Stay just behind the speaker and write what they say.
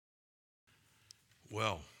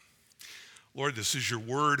Well, Lord, this is your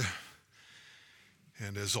word,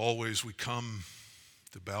 and as always, we come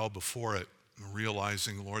to bow before it,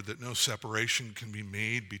 realizing, Lord, that no separation can be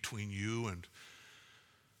made between you and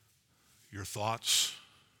your thoughts.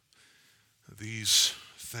 These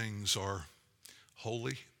things are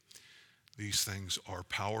holy. These things are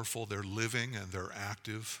powerful. They're living and they're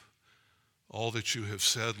active. All that you have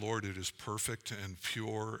said, Lord, it is perfect and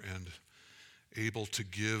pure and able to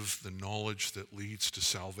give the knowledge that leads to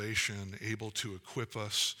salvation, able to equip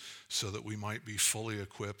us so that we might be fully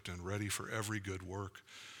equipped and ready for every good work.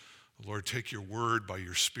 Lord, take your word by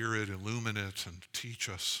your Spirit, illumine it and teach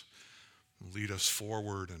us, lead us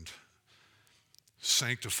forward and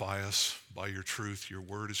sanctify us by your truth. Your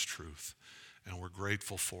word is truth, and we're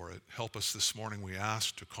grateful for it. Help us this morning, we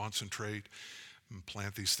ask, to concentrate and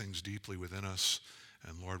plant these things deeply within us.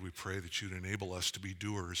 And Lord, we pray that you'd enable us to be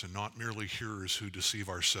doers and not merely hearers who deceive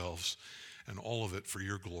ourselves, and all of it for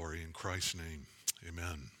your glory. In Christ's name,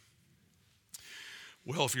 amen.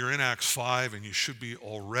 Well, if you're in Acts 5, and you should be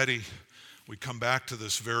already, we come back to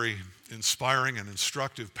this very inspiring and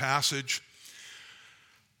instructive passage.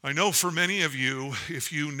 I know for many of you,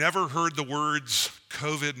 if you never heard the words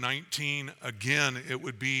COVID-19 again, it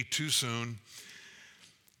would be too soon.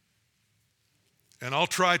 And I'll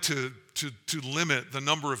try to limit the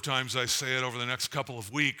number of times I say it over the next couple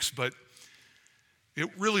of weeks, but it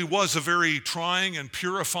really was a very trying and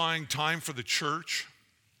purifying time for the church.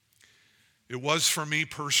 It was for me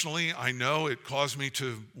personally. I know it caused me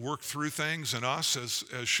to work through things, and us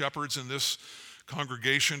as shepherds in this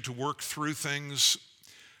congregation to work through things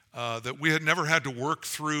that we had never had to work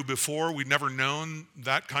through before. We'd never known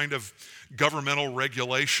that kind of governmental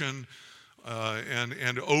regulation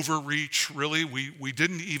and overreach, really. We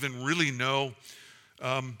didn't even really know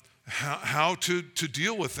how to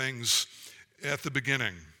deal with things at the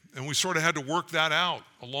beginning. And we sort of had to work that out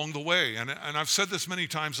along the way. And I've said this many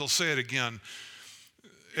times, I'll say it again.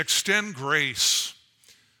 Extend grace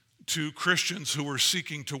to Christians who are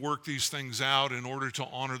seeking to work these things out in order to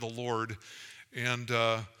honor the Lord. And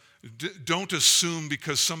don't assume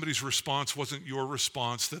because somebody's response wasn't your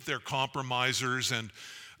response that they're compromisers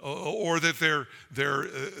or that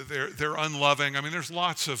they're unloving. I mean, there's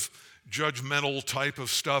lots of judgmental type of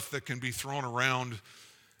stuff that can be thrown around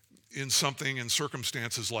in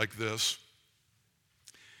circumstances like this.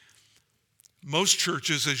 Most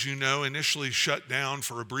churches, as you know, initially shut down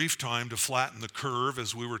for a brief time to flatten the curve,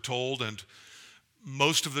 as we were told, and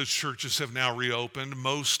most of those churches have now reopened.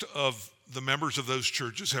 Most of the members of those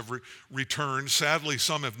churches have returned. Sadly,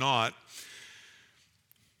 some have not.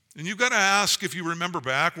 And you've got to ask, if you remember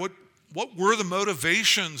back, what were the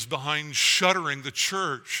motivations behind shuttering the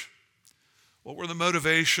church? What were the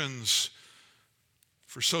motivations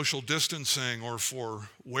for social distancing or for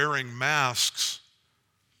wearing masks?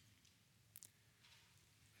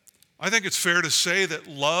 I think it's fair to say that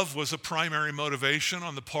love was a primary motivation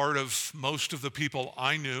on the part of most of the people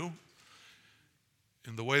I knew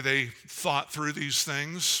in the way they thought through these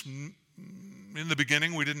things. In the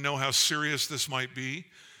beginning, we didn't know how serious this might be.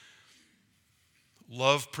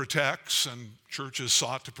 Love protects, and churches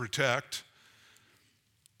sought to protect.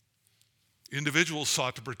 Individuals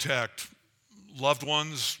sought to protect loved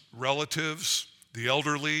ones, relatives, the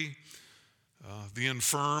elderly, the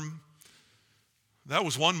infirm. That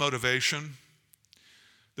was one motivation.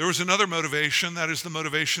 There was another motivation, that is the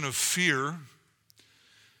motivation of fear.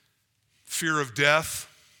 Fear of death,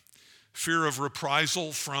 fear of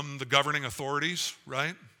reprisal from the governing authorities,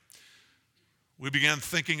 right? We began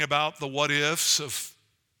thinking about the what-ifs of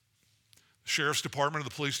the sheriff's department or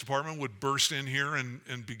the police department would burst in here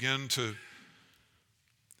and begin to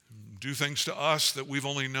do things to us that we've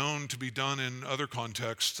only known to be done in other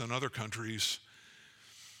contexts and other countries.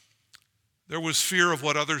 There was fear of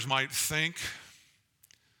what others might think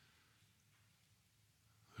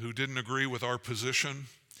who didn't agree with our position.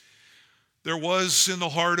 There was in the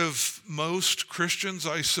heart of most Christians,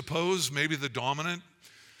 I suppose, maybe the dominant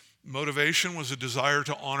motivation was a desire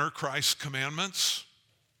to honor Christ's commandments.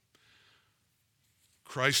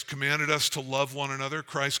 Christ commanded us to love one another.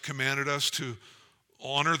 Christ commanded us to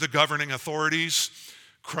honor the governing authorities.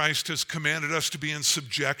 Christ has commanded us to be in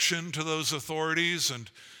subjection to those authorities, and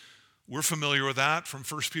we're familiar with that from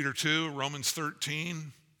 1 Peter 2, Romans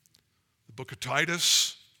 13, the book of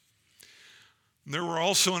Titus. And there were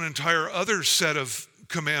also an entire other set of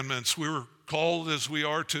commandments. We were called, as we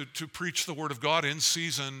are, to preach the word of God in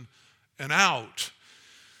season and out.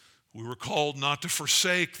 We were called not to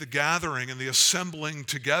forsake the gathering and the assembling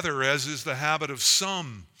together, as is the habit of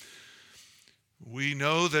some. We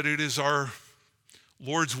know that it is our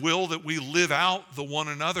Lord's will that we live out the one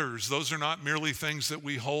another's. Those are not merely things that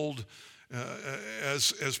we hold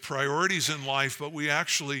as priorities in life, but we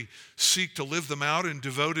actually seek to live them out in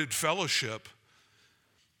devoted fellowship.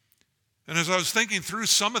 And as I was thinking through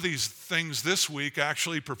some of these things this week,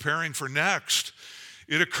 actually preparing for next,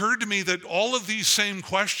 it occurred to me that all of these same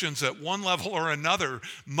questions at one level or another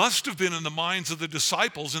must have been in the minds of the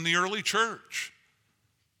disciples in the early church.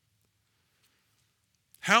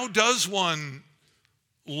 How does one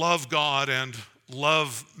love God and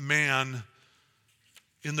love man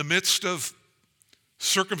in the midst of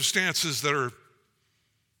circumstances that are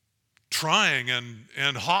trying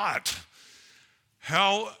and hot?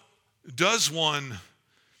 How does one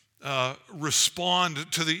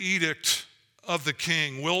respond to the edict of the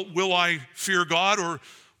king? Will I fear God, or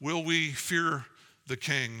will we fear the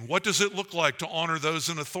king? What does it look like to honor those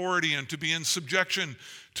in authority and to be in subjection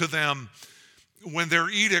to them when their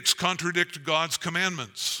edicts contradict God's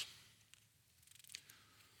commandments?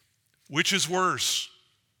 Which is worse,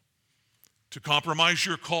 to compromise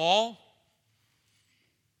your call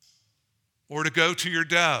or to go to your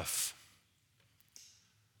death?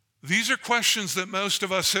 These are questions that most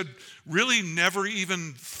of us had really never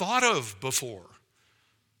even thought of before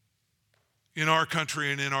in our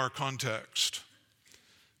country and in our context.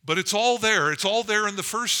 But it's all there. It's all there in the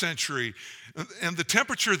first century. And the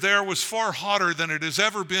temperature there was far hotter than it has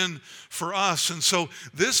ever been for us. And so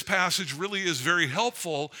this passage really is very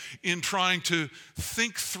helpful in trying to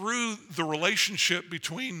think through the relationship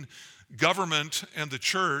between government and the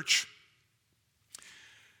church.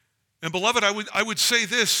 And beloved, I would say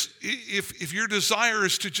this, if your desire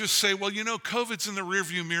is to just say, well, COVID's in the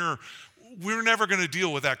rearview mirror, we're never going to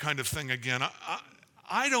deal with that kind of thing again.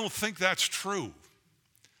 I don't think that's true.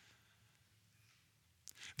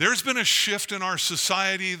 There's been a shift in our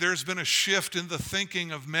society. There's been a shift in the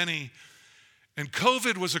thinking of many. And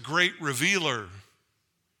COVID was a great revealer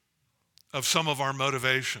of some of our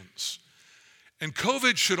motivations. And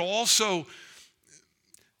COVID should also,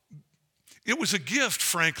 it was a gift,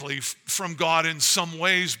 frankly, from God in some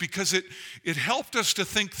ways, because it helped us to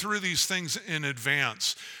think through these things in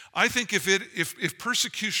advance. I think if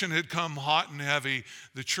persecution had come hot and heavy,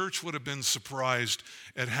 the church would have been surprised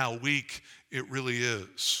at how weak it really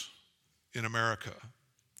is in America.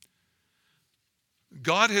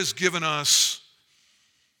 God has given us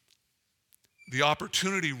the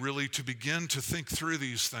opportunity really to begin to think through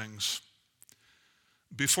these things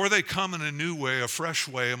before they come in a new way, a fresh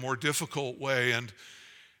way, a more difficult way.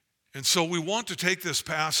 And so we want to take this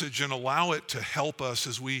passage and allow it to help us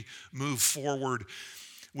as we move forward.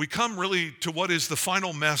 We come really to what is the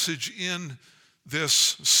final message in this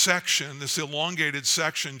section, this elongated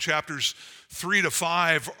section. Chapters 3 to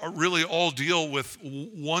 5 really all deal with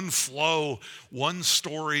one flow, one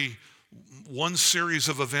story, one series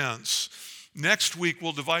of events. Next week,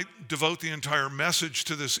 we'll devote the entire message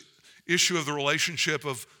to this issue of the relationship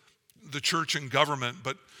of the church and government.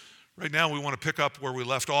 But right now, we want to pick up where we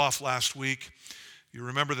left off last week. You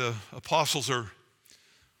remember the apostles are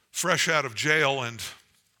fresh out of jail, and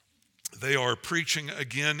they are preaching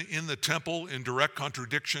again in the temple in direct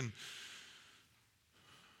contradiction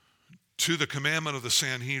to the commandment of the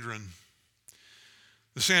Sanhedrin.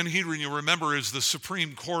 The Sanhedrin, you remember, is the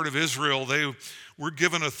supreme court of Israel. They were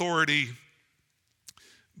given authority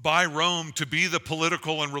by Rome to be the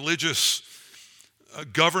political and religious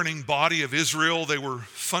governing body of Israel. They were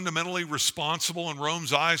fundamentally responsible in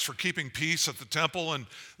Rome's eyes for keeping peace at the temple, and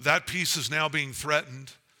that peace is now being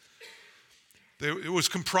threatened. It was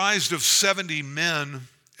comprised of 70 men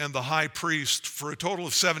and the high priest, for a total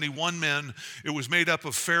of 71 men. It was made up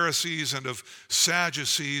of Pharisees and of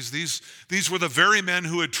Sadducees. These were the very men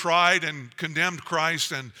who had tried and condemned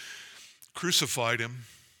Christ and crucified him.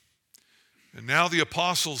 And now the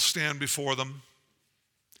apostles stand before them.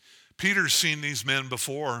 Peter's seen these men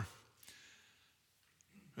before.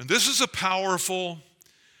 And this is a powerful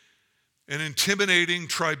and intimidating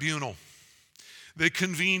tribunal. They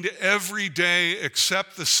convened every day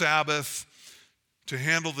except the Sabbath to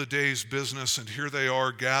handle the day's business, and here they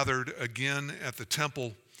are gathered again at the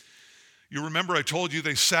temple. You remember I told you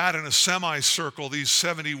they sat in a semicircle, these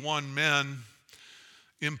 71 men,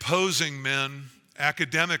 imposing men,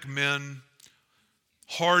 academic men,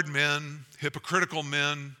 hard men, hypocritical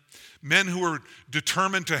men, men who were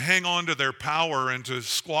determined to hang on to their power and to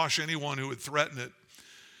squash anyone who would threaten it.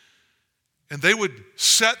 And they would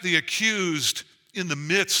set the accused in the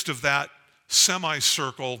midst of that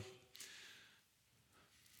semicircle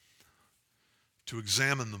to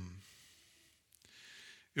examine them.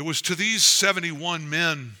 It was to these 71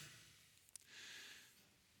 men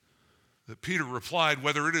that Peter replied,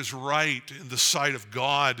 whether it is right in the sight of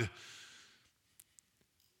God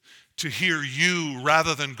to hear you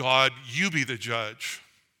rather than God, you be the judge.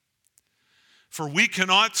 For we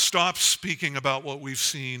cannot stop speaking about what we've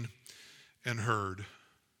seen and heard.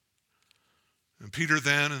 And Peter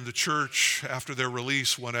then and the church, after their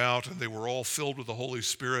release, went out, and they were all filled with the Holy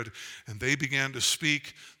Spirit, and they began to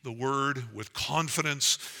speak the word with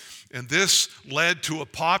confidence. And this led to a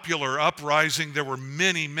popular uprising. There were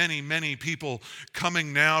many, many, many people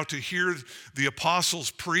coming now to hear the apostles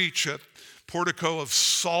preach at portico of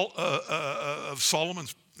Solomon's.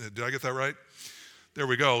 Did I get that right? There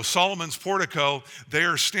we go. Solomon's portico. They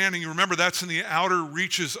are standing. You remember that's in the outer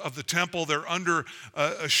reaches of the temple. They're under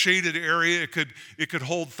a shaded area. It could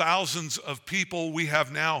hold thousands of people. We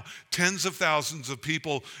have now tens of thousands of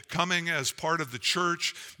people coming as part of the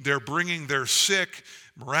church. They're bringing their sick.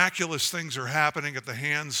 Miraculous things are happening at the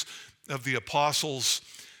hands of the apostles.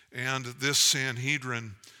 And this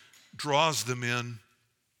Sanhedrin draws them in,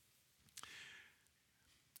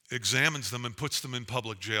 examines them, and puts them in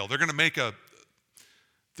public jail. They're going to make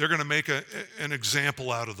an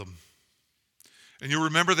example out of them. And you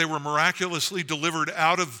remember they were miraculously delivered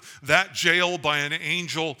out of that jail by an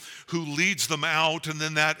angel who leads them out, and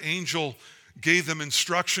then that angel gave them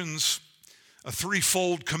instructions, a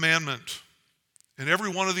threefold commandment. And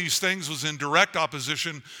every one of these things was in direct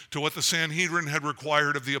opposition to what the Sanhedrin had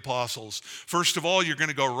required of the apostles. First of all, you're going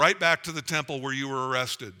to go right back to the temple where you were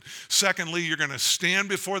arrested. Secondly, you're going to stand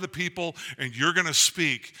before the people and you're going to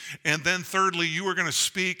speak. And then thirdly, you are going to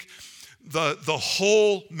speak the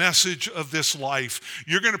whole message of this life.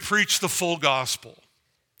 You're going to preach the full gospel.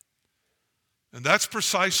 And that's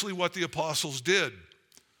precisely what the apostles did.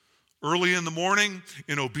 Early in the morning,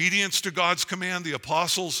 in obedience to God's command, the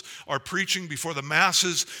apostles are preaching before the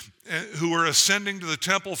masses who are ascending to the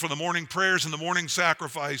temple for the morning prayers and the morning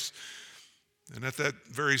sacrifice. And at that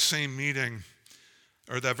very same meeting,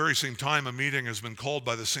 or that very same time, a meeting has been called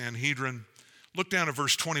by the Sanhedrin. Look down at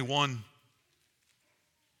verse 21.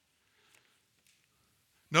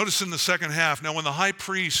 Notice in the second half, now when the high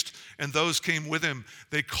priest and those came with him,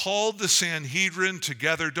 they called the Sanhedrin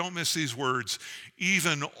together, don't miss these words,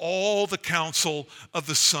 even all the council of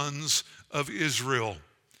the sons of Israel.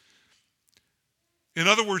 In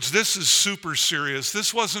other words, this is super serious.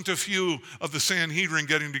 This wasn't a few of the Sanhedrin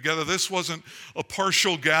getting together. This wasn't a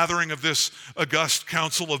partial gathering of this august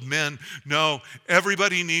council of men. No,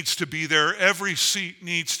 everybody needs to be there. Every seat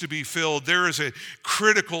needs to be filled. There is a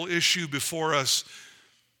critical issue before us.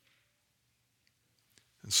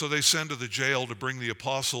 And so they send to the jail to bring the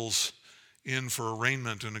apostles in for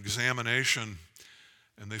arraignment and examination.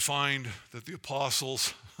 And they find that the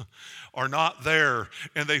apostles are not there.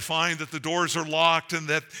 And they find that the doors are locked and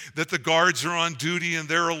that the guards are on duty and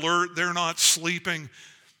they're alert. They're not sleeping.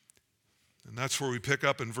 And that's where we pick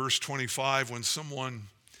up in verse 25 when some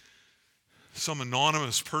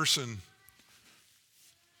anonymous person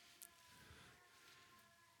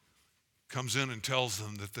comes in and tells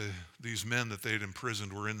them that these men that they had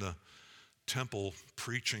imprisoned were in the temple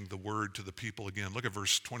preaching the word to the people again. Look at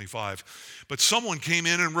verse 25. But someone came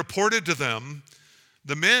in and reported to them,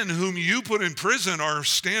 the men whom you put in prison are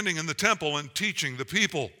standing in the temple and teaching the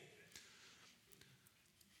people.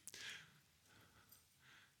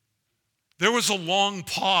 There was a long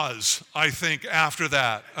pause, I think, after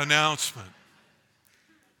that announcement.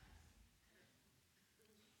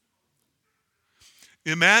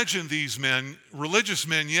 Imagine these men, religious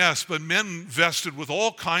men, yes, but men vested with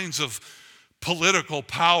all kinds of political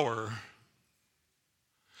power.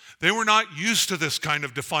 They were not used to this kind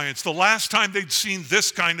of defiance. The last time they'd seen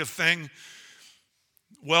this kind of thing,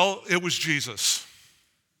 well, it was Jesus.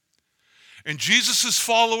 And Jesus'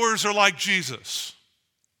 followers are like Jesus.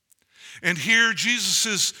 And here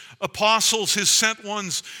Jesus' apostles, his sent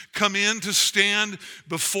ones, come in to stand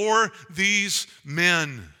before these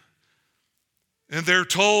men. And they're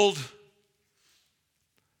told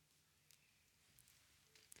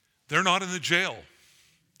they're not in the jail.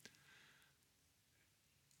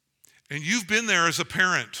 And you've been there as a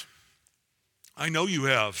parent. I know you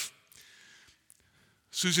have.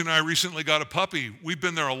 Susie and I recently got a puppy. We've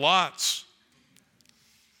been there a lot.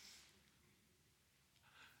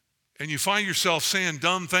 And you find yourself saying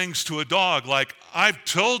dumb things to a dog like, I've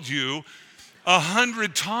told you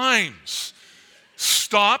 100 times.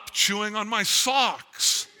 Stop chewing on my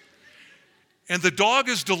socks. And the dog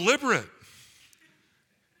is deliberate.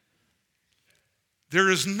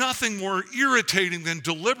 There is nothing more irritating than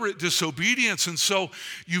deliberate disobedience. And so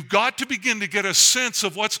you've got to begin to get a sense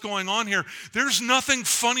of what's going on here. There's nothing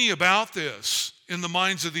funny about this in the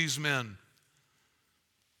minds of these men.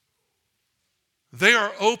 They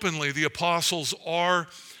are openly, the apostles are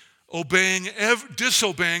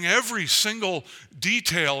disobeying every single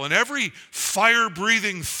detail, and every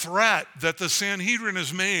fire-breathing threat that the Sanhedrin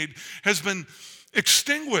has made has been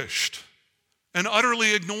extinguished and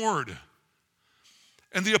utterly ignored.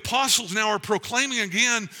 And the apostles now are proclaiming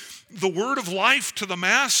again the word of life to the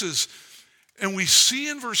masses. And we see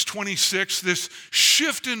in verse 26 this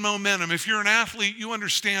shift in momentum. If you're an athlete, you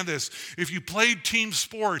understand this. If you played team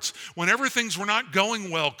sports, whenever things were not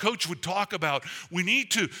going well, coach would talk about, we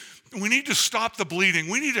need to stop the bleeding.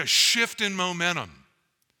 We need a shift in momentum.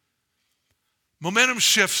 Momentum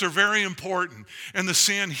shifts are very important, and the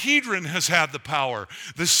Sanhedrin has had the power.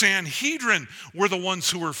 The Sanhedrin were the ones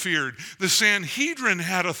who were feared. The Sanhedrin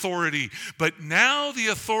had authority, but now the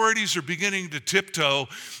authorities are beginning to tiptoe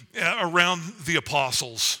around the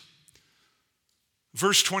apostles.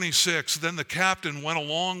 Verse 26, then the captain went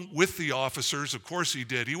along with the officers. Of course he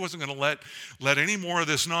did. He wasn't going to let any more of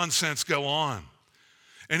this nonsense go on.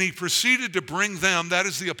 And he proceeded to bring them, that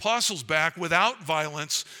is the apostles, back without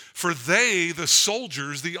violence, for they, the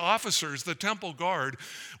soldiers, the officers, the temple guard,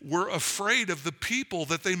 were afraid of the people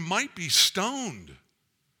that they might be stoned.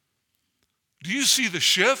 Do you see the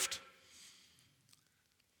shift?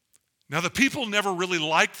 Now, the people never really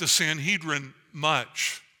liked the Sanhedrin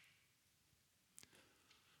much,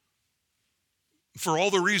 for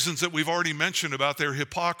all the reasons that we've already mentioned about their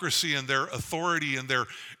hypocrisy and their authority and their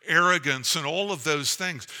arrogance and all of those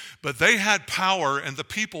things. But they had power, and the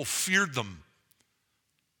people feared them.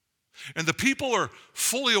 And the people are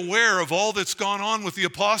fully aware of all that's gone on with the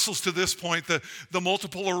apostles to this point, the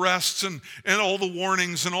multiple arrests and all the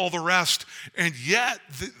warnings and all the rest. And yet,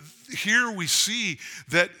 here we see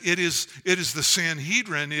that it is the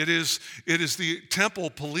Sanhedrin, it is the temple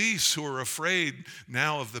police who are afraid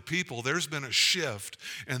now of the people. There's been a shift,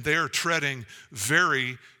 and they are treading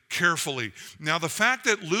very carefully. Now, the fact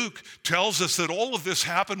that Luke tells us that all of this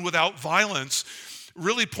happened without violence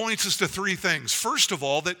really points us to three things. First of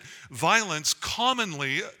all, that violence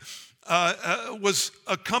commonly was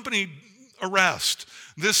accompanied arrest.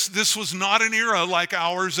 This was not an era like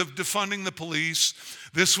ours of defunding the police.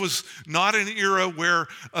 This was not an era where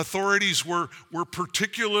authorities were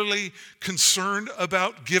particularly concerned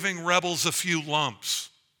about giving rebels a few lumps.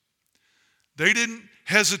 They didn't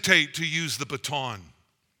hesitate to use the baton.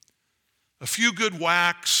 A few good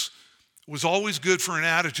whacks was always good for an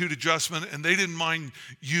attitude adjustment, and they didn't mind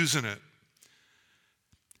using it.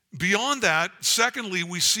 Beyond that, secondly,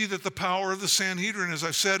 we see that the power of the Sanhedrin, as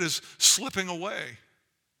I said, is slipping away.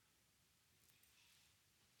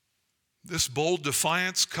 This bold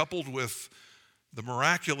defiance, coupled with the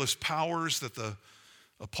miraculous powers that the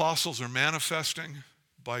apostles are manifesting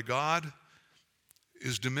by God,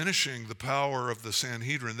 is diminishing the power of the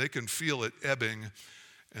Sanhedrin. They can feel it ebbing,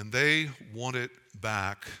 and they want it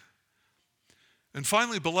back. And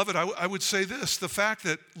finally, beloved, I would say this. The fact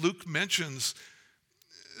that Luke mentions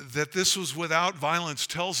that this was without violence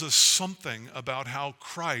tells us something about how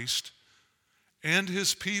Christ and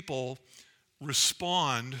his people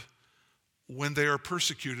respond when they are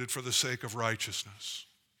persecuted for the sake of righteousness.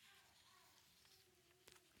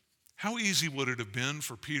 How easy would it have been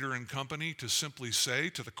for Peter and company to simply say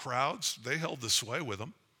to the crowds, they held the sway with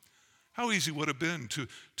them, how easy would it have been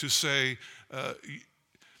to say,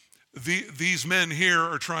 these men here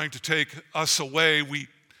are trying to take us away.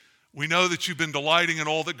 We know that you've been delighting in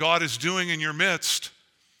all that God is doing in your midst.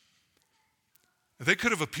 They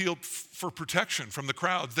could have appealed for protection from the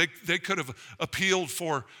crowds. They could have appealed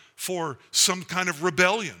for some kind of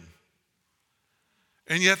rebellion.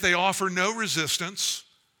 And yet they offer no resistance.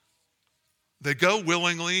 They go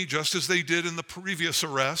willingly, just as they did in the previous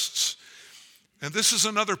arrests. And this is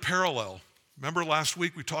another parallel. Remember last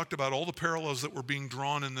week we talked about all the parallels that were being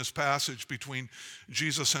drawn in this passage between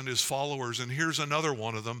Jesus and his followers, and here's another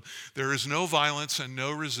one of them. There is no violence and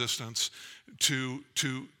no resistance to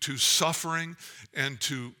suffering and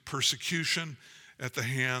to persecution at the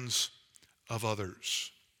hands of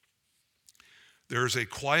others. There is a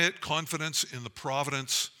quiet confidence in the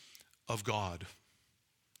providence of God.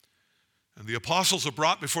 And the apostles are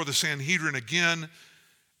brought before the Sanhedrin again,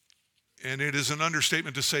 and it is an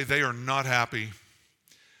understatement to say they are not happy.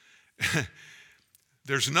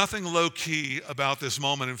 There's nothing low-key about this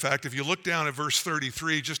moment. In fact, if you look down at verse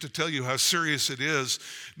 33, just to tell you how serious it is,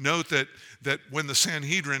 note that when the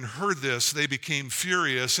Sanhedrin heard this, they became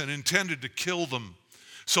furious and intended to kill them.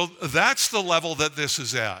 So that's the level that this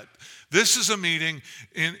is at. This is a meeting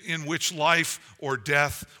in which life or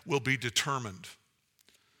death will be determined.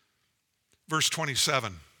 Verse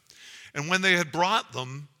 27, and when they had brought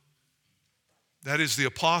them, that is the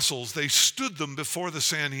apostles, they stood them before the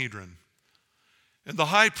Sanhedrin. And the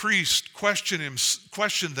high priest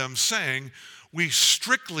questioned them, saying, "We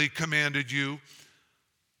strictly commanded you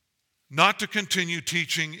not to continue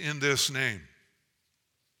teaching in this name."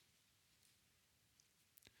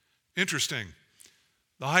 Interesting.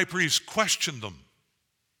 The high priest questioned them.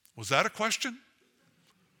 Was that a question?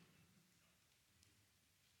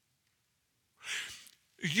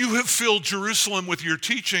 "You have filled Jerusalem with your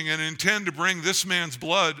teaching and intend to bring this man's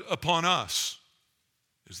blood upon us."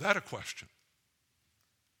 Is that a question?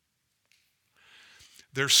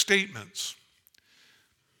 They're statements.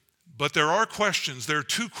 But there are questions. There are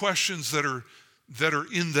two questions that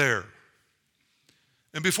are in there.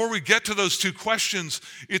 And before we get to those two questions,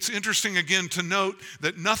 it's interesting again to note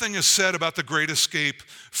that nothing is said about the great escape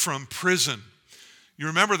from prison. You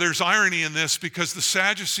remember there's irony in this because the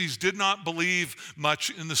Sadducees did not believe much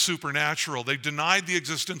in the supernatural. They denied the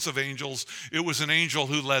existence of angels. It was an angel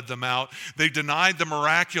who led them out. They denied the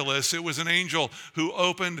miraculous. It was an angel who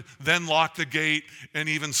opened, then locked the gate, and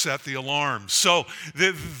even set the alarm. So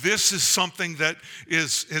this is something that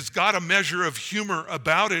has got a measure of humor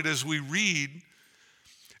about it as we read.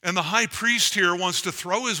 And the high priest here wants to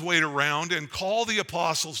throw his weight around and call the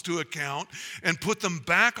apostles to account and put them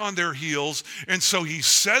back on their heels. And so he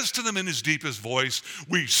says to them in his deepest voice,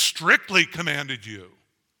 "We strictly commanded you."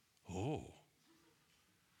 Oh.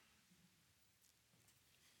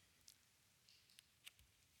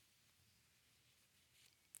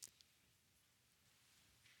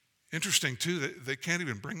 Interesting, too, that they can't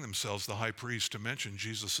even bring themselves, the high priest, to mention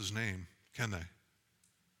Jesus' name, can they?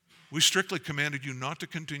 "We strictly commanded you not to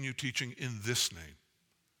continue teaching in this name.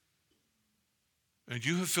 And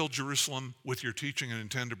you have filled Jerusalem with your teaching and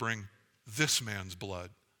intend to bring this man's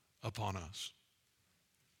blood upon us."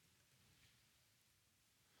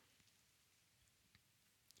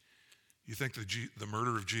 You think the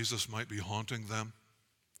murder of Jesus might be haunting them?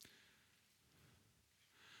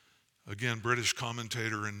 Again, British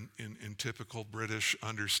commentator in typical British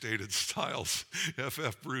understated styles,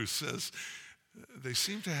 F.F. Bruce says, "They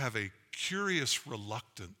seem to have a curious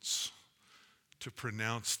reluctance to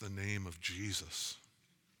pronounce the name of Jesus."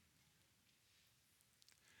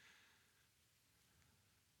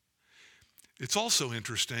 It's also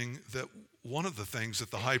interesting that one of the things that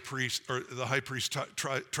the high priest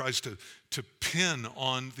tries to pin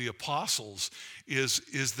on the apostles is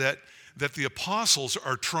that the apostles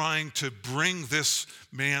are trying to bring this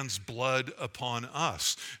man's blood upon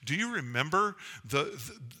us. Do you remember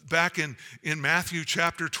back in Matthew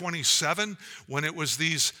chapter 27 when it was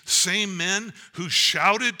these same men who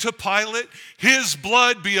shouted to Pilate, "His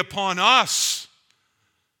blood be upon us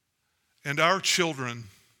and our children"?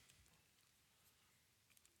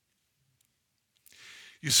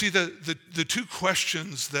 You see, the two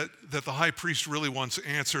questions that the high priest really wants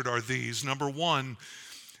answered are these. Number one,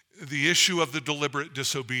 the issue of the deliberate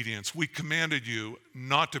disobedience. "We commanded you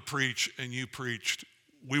not to preach, and you preached."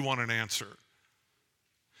 We want an answer.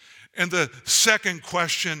 And the second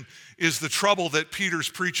question is the trouble that Peter's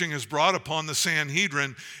preaching has brought upon the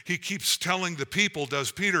Sanhedrin. He keeps telling the people,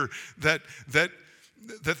 does Peter, that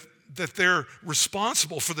they're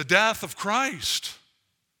responsible for the death of Christ.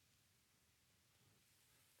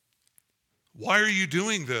 Why are you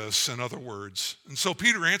doing this, in other words? And so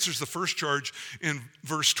Peter answers the first charge in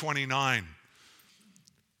verse 29.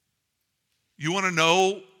 You want to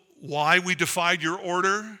know why we defied your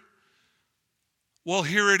order? Well,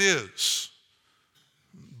 here it is.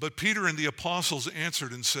 But Peter and the apostles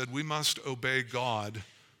answered and said, "We must obey God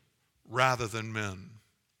rather than men."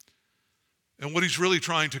 And what he's really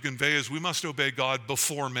trying to convey is we must obey God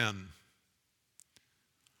before men.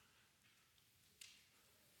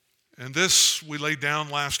 And this we laid down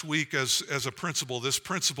last week as a principle, this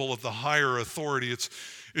principle of the higher authority.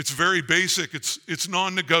 It's very basic, it's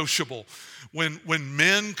non-negotiable. When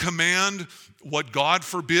men command what God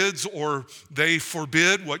forbids or they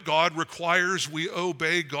forbid what God requires, we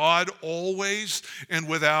obey God always and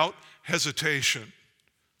without hesitation,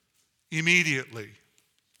 immediately.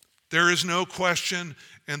 There is no question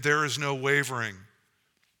and there is no wavering.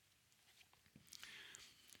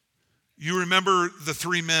 You remember the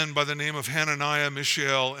three men by the name of Hananiah,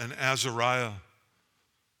 Mishael, and Azariah,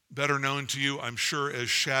 better known to you, I'm sure, as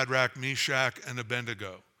Shadrach, Meshach, and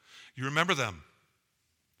Abednego. You remember them?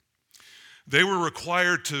 They were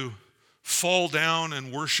required to fall down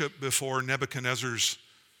and worship before Nebuchadnezzar's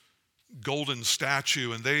golden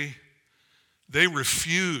statue, and they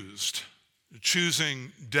refused,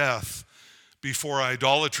 choosing death before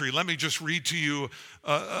idolatry. Let me just read to you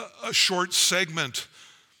a short segment.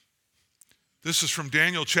 This is from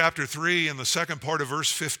Daniel chapter 3 and the second part of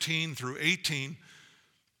verse 15 through 18.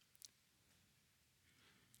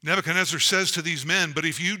 Nebuchadnezzar says to these men, "But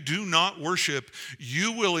if you do not worship,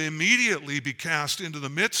 you will immediately be cast into the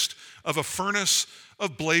midst of a furnace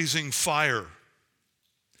of blazing fire.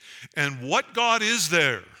 And what God is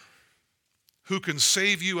there who can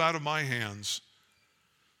save you out of my hands?"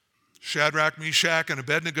 Shadrach, Meshach, and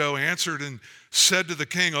Abednego answered and said to the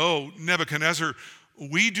king, "Oh, Nebuchadnezzar,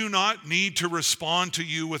 we do not need to respond to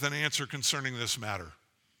you with an answer concerning this matter."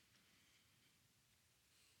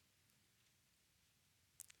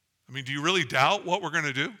 I mean, do you really doubt what we're going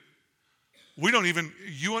to do? We don't even,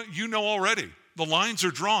 you know already. The lines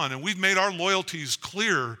are drawn and we've made our loyalties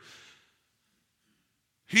clear.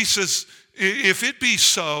 He says, if it be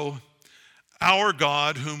so, our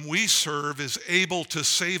God whom we serve is able to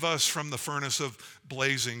save us from the furnace of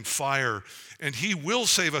blazing fire, and he will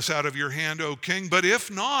save us out of your hand, O king. But if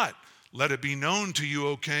not, let it be known to you,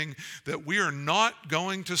 O king, that we are not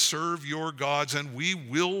going to serve your gods, and we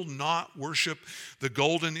will not worship the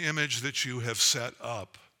golden image that you have set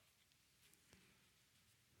up.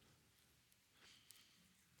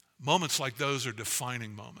 Moments like those are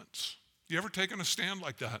defining moments. You ever taken a stand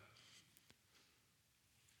like that?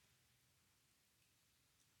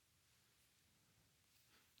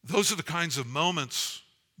 Those are the kinds of moments,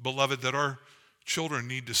 beloved, that our children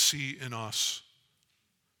need to see in us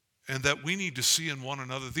and that we need to see in one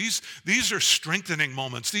another. These are strengthening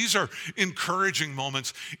moments. These are encouraging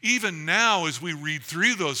moments. Even now, as we read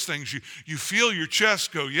through those things, you feel your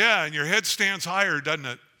chest go, yeah, and your head stands higher, doesn't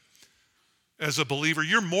it? As a believer,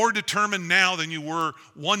 you're more determined now than you were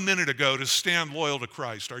 1 minute ago to stand loyal to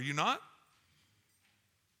Christ, are you not?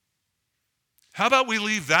 How about we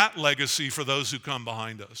leave that legacy for those who come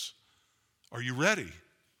behind us? Are you ready?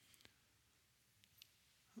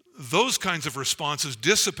 Those kinds of responses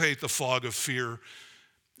dissipate the fog of fear,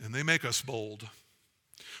 and they make us bold.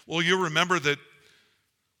 Well, you remember that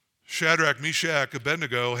Shadrach, Meshach,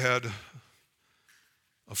 Abednego had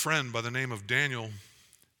a friend by the name of Daniel.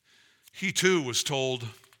 He too was told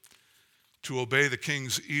to obey the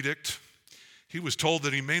king's edict. He was told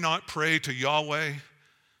that he may not pray to Yahweh.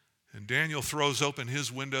 And Daniel throws open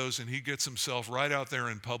his windows and he gets himself right out there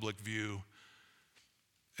in public view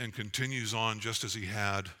and continues on just as he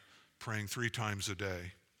had, praying 3 times a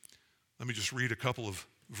day. Let me just read a couple of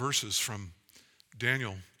verses from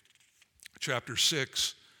Daniel chapter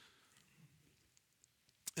 6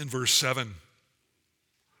 and verse 7.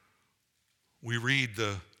 We read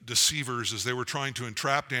the deceivers as they were trying to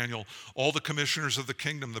entrap Daniel. All the commissioners of the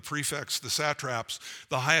kingdom, the prefects, the satraps,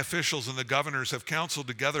 the high officials, and the governors have counseled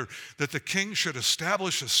together that the king should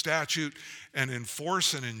establish a statute and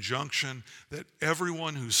enforce an injunction that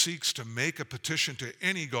everyone who seeks to make a petition to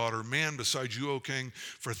any god or man besides you, O king,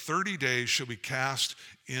 for 30 days shall be cast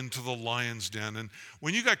into the lion's den. And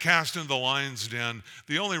when you got cast into the lion's den,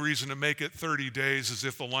 the only reason to make it 30 days is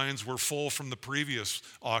if the lions were full from the previous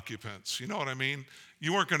occupants. You know what I mean?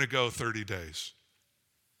 You weren't going to go 30 days.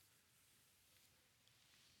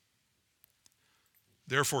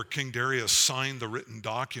 Therefore, King Darius signed the written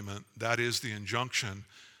document, that is the injunction.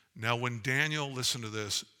 Now, when Daniel, listen to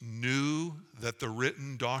this, knew that the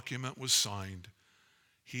written document was signed,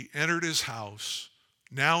 he entered his house.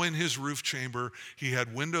 Now in his roof chamber, he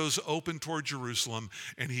had windows open toward Jerusalem,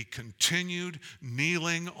 and he continued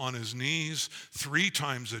kneeling on his knees 3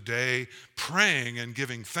 times a day, praying and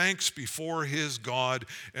giving thanks before his God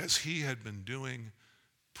as he had been doing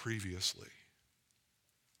previously.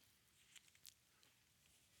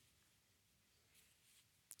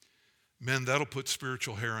 Men, that'll put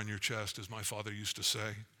spiritual hair on your chest, as my father used to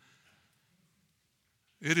say.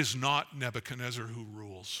 It is not Nebuchadnezzar who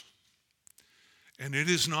rules. And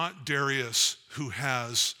it is not Darius who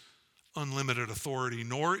has unlimited authority,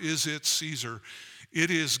 nor is it Caesar.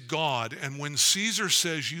 It is God. And when Caesar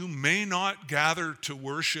says you may not gather to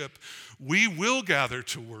worship, we will gather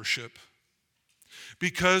to worship.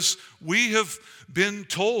 Because we have been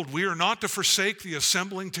told we are not to forsake the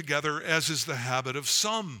assembling together, as is the habit of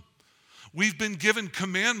some. We've been given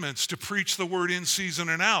commandments to preach the word in season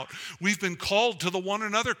and out. We've been called to the one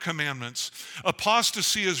another commandments.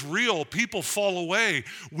 Apostasy is real. People fall away.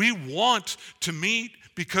 We want to meet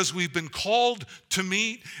because we've been called to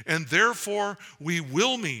meet, and therefore we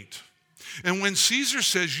will meet. And when Caesar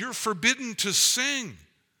says you're forbidden to sing,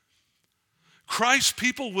 Christ's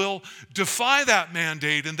people will defy that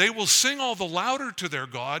mandate, and they will sing all the louder to their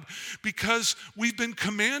God because we've been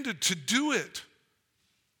commanded to do it.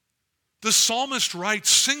 The psalmist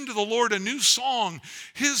writes, sing to the Lord a new song,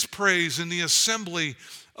 his praise in the assembly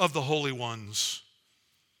of the holy ones.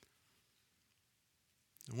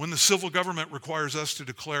 When the civil government requires us to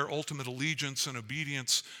declare ultimate allegiance and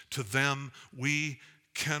obedience to them, we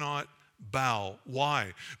cannot bow.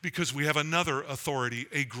 Why? Because we have another authority,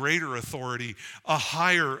 a greater authority, a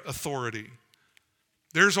higher authority.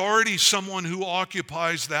 There's already someone who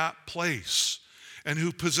occupies that place and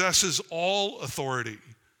who possesses all authority.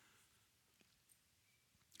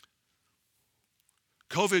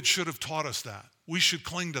 COVID should have taught us that. We should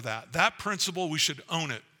cling to that. That principle, we should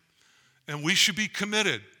own it. And we should be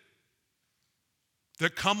committed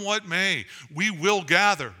that come what may, we will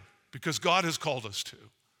gather because God has called us to.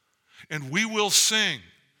 And we will sing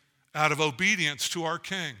out of obedience to our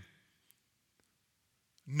King.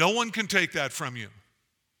 No one can take that from you.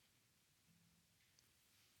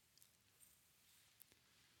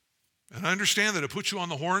 And I understand that it puts you on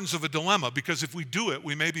the horns of a dilemma because if we do it,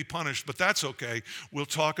 we may be punished, but that's okay. We'll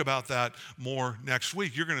talk about that more next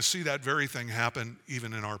week. You're going to see that very thing happen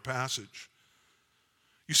even in our passage.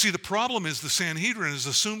 You see, the problem is the Sanhedrin has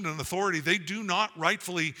assumed an authority they do not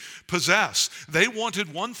rightfully possess. They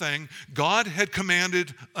wanted one thing, God had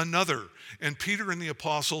commanded another, and Peter and the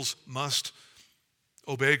apostles must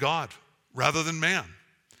obey God rather than man.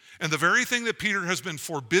 And the very thing that Peter has been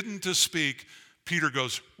forbidden to speak, Peter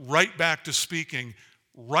goes right back to speaking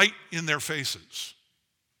right in their faces.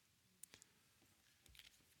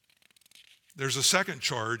 There's a second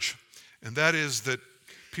charge, and that is that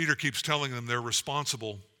Peter keeps telling them they're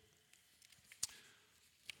responsible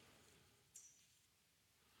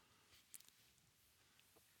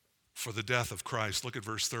for the death of Christ. Look at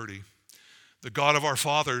verse 30. The God of our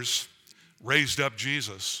fathers raised up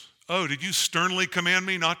Jesus. Oh, did you sternly command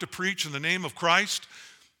me not to preach in the name of Christ?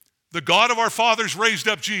 The God of our fathers raised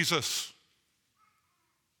up Jesus,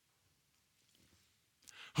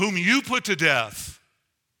 whom you put to death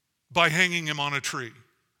by hanging him on a tree.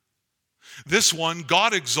 This one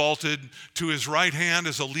God exalted to his right hand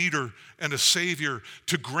as a leader and a savior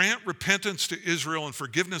to grant repentance to Israel and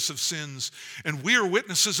forgiveness of sins. And we are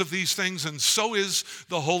witnesses of these things, and so is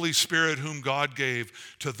the Holy Spirit whom God gave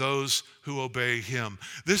to those who obey him.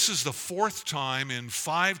 This is the fourth time in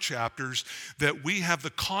 5 chapters that we have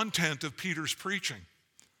the content of Peter's preaching.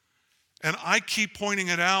 And I keep pointing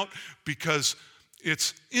it out because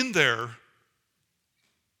it's in there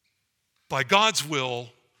by God's will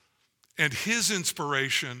and his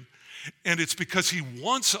inspiration, and it's because he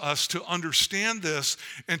wants us to understand this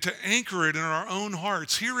and to anchor it in our own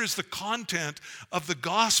hearts. Here is the content of the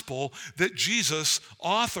gospel that Jesus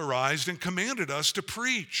authorized and commanded us to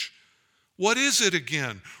preach. What is it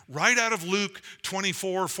again? Right out of Luke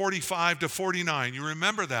 24, 45 to 49. You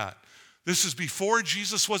remember that. This is before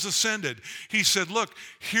Jesus was ascended. He said, look,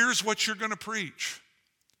 here's what you're going to preach.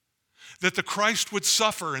 That the Christ would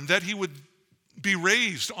suffer and that he would be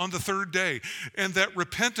raised on the third day, and that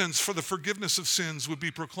repentance for the forgiveness of sins would be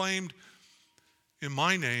proclaimed in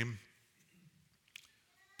my name,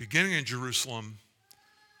 beginning in Jerusalem,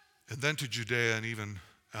 and then to Judea and even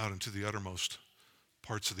out into the uttermost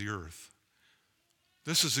parts of the earth.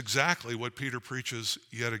 This is exactly what Peter preaches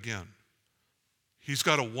yet again. He's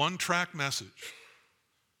got a one-track message.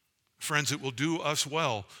 Friends, it will do us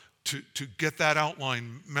well to get that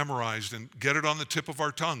outline memorized and get it on the tip of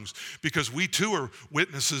our tongues, because we too are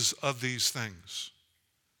witnesses of these things.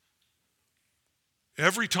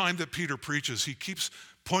 Every time that Peter preaches, he keeps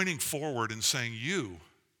pointing forward and saying, you,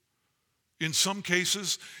 in some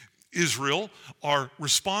cases, Israel, are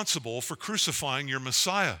responsible for crucifying your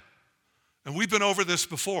Messiah. And we've been over this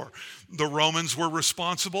before. The Romans were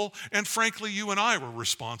responsible, and frankly, you and I were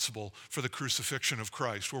responsible for the crucifixion of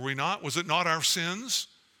Christ. Were we not? Was it not our sins?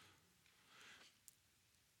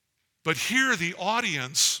 But here the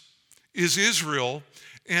audience is Israel,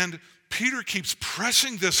 and Peter keeps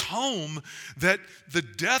pressing this home that the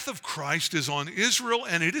death of Christ is on Israel,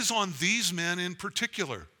 and it is on these men in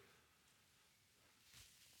particular.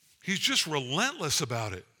 He's just relentless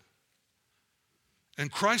about it.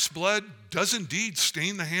 And Christ's blood does indeed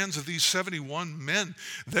stain the hands of these 71 men.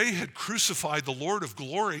 They had crucified the Lord of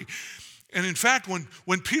glory. And in fact,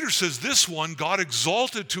 when Peter says this one, God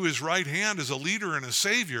exalted to his right hand as a leader and a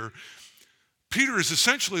savior, Peter is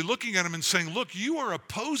essentially looking at him and saying, look, you are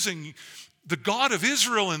opposing the God of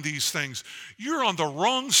Israel in these things. You're on the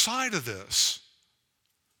wrong side of this.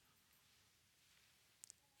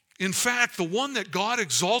 In fact, the one that God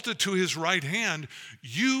exalted to his right hand,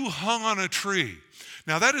 you hung on a tree.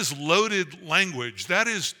 Now that is loaded language. That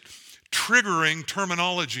is triggering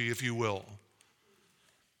terminology, if you will.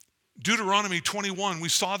 Deuteronomy 21, we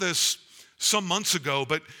saw this some months ago,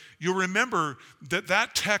 but you'll remember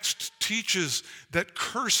that text teaches that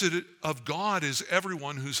cursed of God is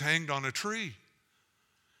everyone who's hanged on a tree.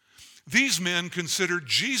 These men considered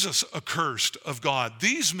Jesus accursed of God.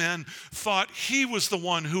 These men thought he was the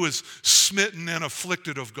one who was smitten and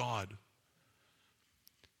afflicted of God.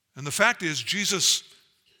 And the fact is, Jesus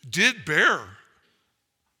did bear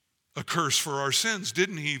a curse for our sins,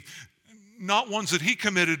 didn't he? Not ones that he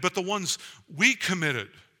committed, but the ones we committed.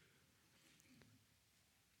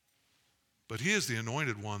 But he is the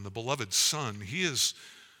anointed one, the beloved Son. He is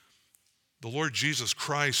the Lord Jesus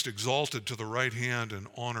Christ, exalted to the right hand and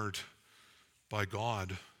honored by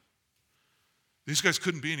God. These guys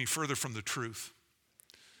couldn't be any further from the truth.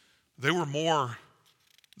 They were more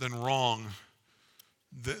than wrong.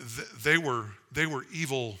 They were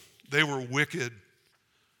evil. They were wicked.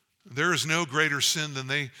 There is no greater sin than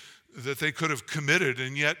that they could have committed.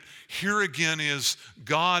 And yet, here again is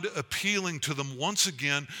God appealing to them once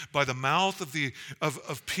again by the mouth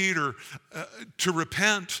of Peter to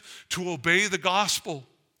repent, to obey the gospel,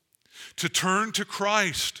 to turn to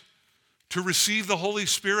Christ, to receive the Holy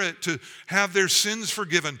Spirit, to have their sins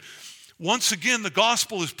forgiven. Once again, the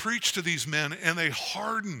gospel is preached to these men and they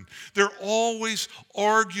harden. They're always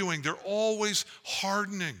arguing. They're always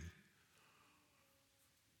hardening.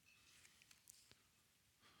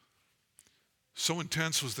 So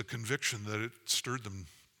intense was the conviction that it stirred them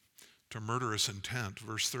to murderous intent.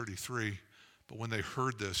 Verse 33, but when they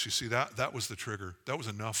heard this, you see, that was the trigger. That was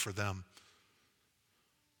enough for them.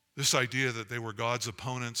 This idea that they were God's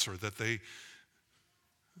opponents or that they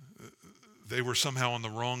were somehow on the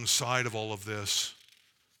wrong side of all of this,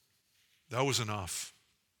 that was enough.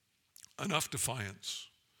 Enough defiance.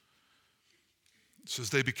 It says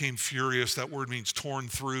they became furious. That word means torn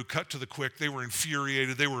through, cut to the quick. They were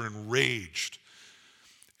infuriated. They were enraged.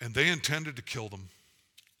 And they intended to kill them.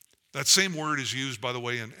 That same word is used, by the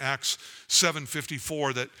way, in Acts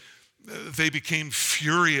 7:54, that they became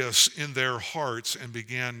furious in their hearts and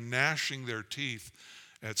began gnashing their teeth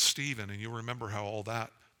at Stephen. And you remember how all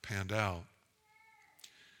that panned out.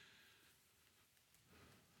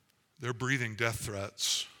 They're breathing death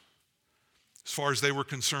threats. As far as they were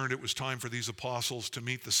concerned, it was time for these apostles to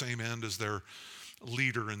meet the same end as their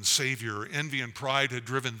leader and savior. Envy and pride had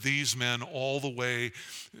driven these men all the way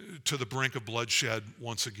to the brink of bloodshed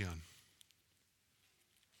once again.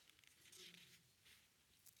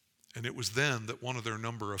 And it was then that one of their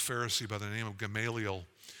number, a Pharisee by the name of Gamaliel,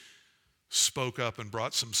 spoke up and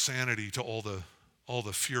brought some sanity to all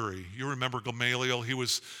the fury. You remember Gamaliel? He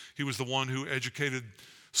was the one who educated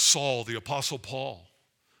Saul, the Apostle Paul.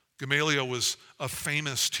 Gamaliel was a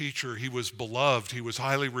famous teacher. He was beloved. He was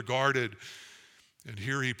highly regarded. And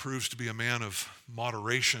here he proves to be a man of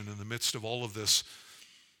moderation in the midst of all of this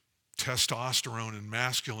testosterone and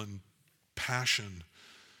masculine passion.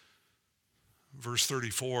 Verse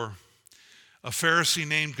 34, a Pharisee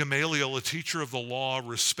named Gamaliel, a teacher of the law,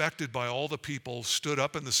 respected by all the people, stood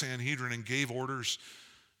up in the Sanhedrin and gave orders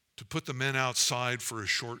to put the men outside for a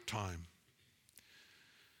short time.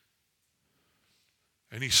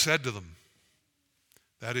 And he said to them,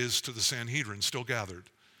 that is to the Sanhedrin still gathered,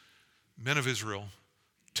 men of Israel,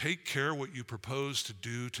 take care what you propose to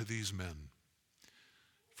do to these men.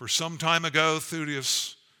 For some time ago,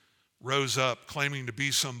 Theudas rose up claiming to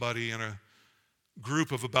be somebody, and a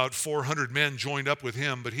group of about 400 men joined up with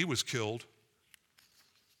him, but he was killed.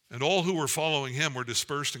 And all who were following him were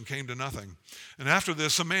dispersed and came to nothing. And after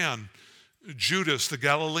this, a man, Judas the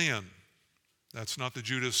Galilean, that's not the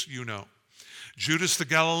Judas you know, Judas the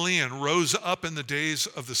Galilean rose up in the days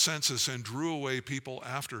of the census and drew away people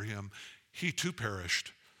after him. He too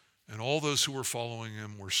perished, and all those who were following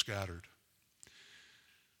him were scattered.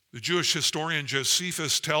 The Jewish historian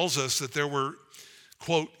Josephus tells us that there were,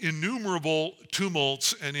 quote, innumerable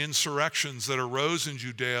tumults and insurrections that arose in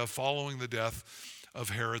Judea following the death of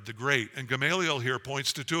Herod the Great. And Gamaliel here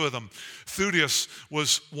points to two of them. Theudas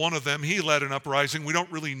was one of them. He led an uprising. We don't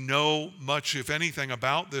really know much, if anything,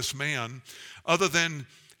 about this man, other than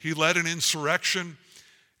he led an insurrection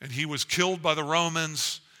and he was killed by the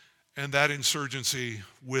Romans, and that insurgency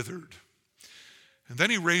withered. And then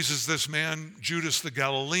he raises this man, Judas the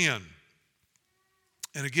Galilean.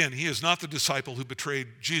 And again, he is not the disciple who betrayed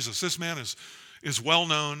Jesus. This man is well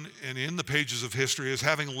known and in the pages of history as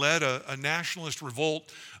having led a nationalist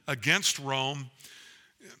revolt against Rome.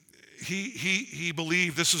 He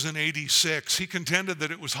believed, this was in AD 6, he contended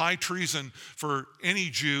that it was high treason for any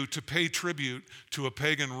Jew to pay tribute to a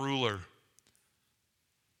pagan ruler.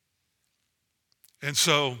 And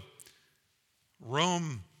so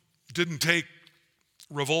Rome didn't take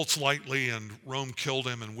revolts lightly, and Rome killed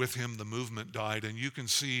him, and with him the movement died. And you can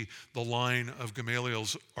see the line of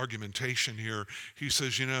Gamaliel's argumentation here. He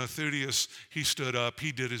says, Theudius, he stood up,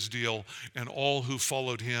 he did his deal, and all who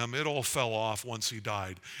followed him, it all fell off once he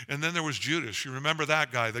died. And then there was Judas. You remember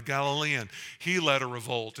that guy, the Galilean. He led a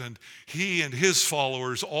revolt, and he and his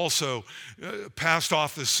followers also passed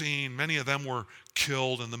off the scene. Many of them were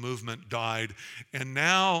killed, and the movement died. And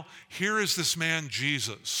now here is this man,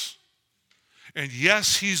 Jesus. And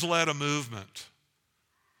yes, he's led a movement,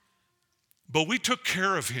 but we took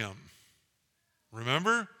care of him.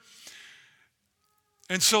 Remember?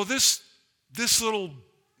 And so this little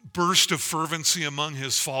burst of fervency among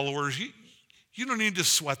his followers, you don't need to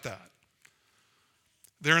sweat that.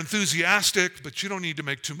 They're enthusiastic, but you don't need to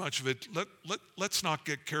make too much of it. Let's not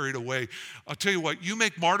get carried away. I'll tell you what, you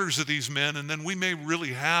make martyrs of these men, and then we may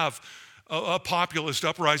really have a populist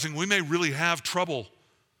uprising. We may really have trouble.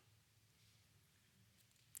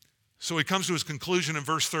 So he comes to his conclusion in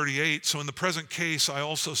verse 38. So in the present case, I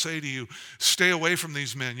also say to you, stay away from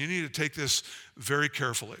these men. You need to take this very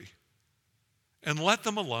carefully and let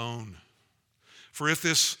them alone. For if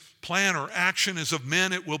this plan or action is of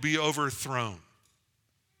men, it will be overthrown.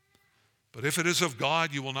 But if it is of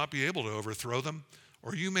God, you will not be able to overthrow them,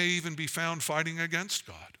 or you may even be found fighting against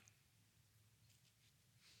God.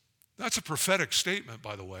 That's a prophetic statement,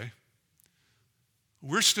 by the way.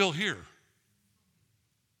 We're still here.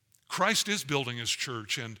 Christ is building his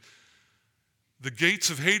church, and the gates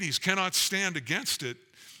of Hades cannot stand against it.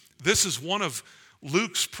 This is one of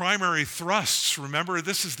Luke's primary thrusts. Remember,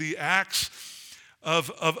 this is the acts of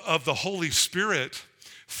the Holy Spirit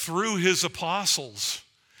through his apostles.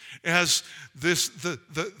 As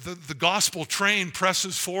the gospel train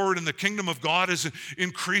presses forward and the kingdom of God is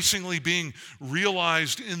increasingly being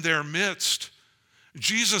realized in their midst,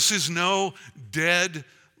 Jesus is no dead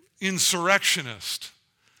insurrectionist.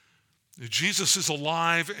 Jesus is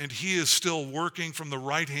alive, and he is still working from the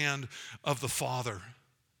right hand of the Father.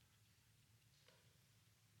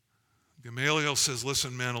 Gamaliel says,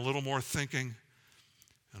 listen, men, a little more thinking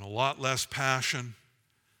and a lot less passion.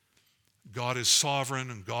 God is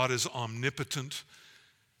sovereign and God is omnipotent,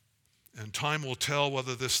 and time will tell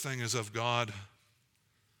whether this thing is of God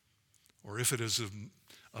or if it is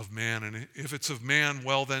of man. And if it's of man,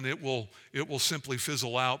 well, then it will simply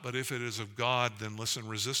fizzle out. But if it is of God, then listen,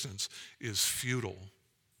 resistance is futile.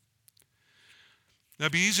 Now,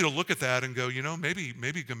 it'd be easy to look at that and go,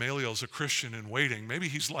 maybe Gamaliel's a Christian in waiting. Maybe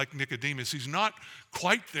he's like Nicodemus. He's not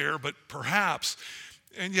quite there, but perhaps.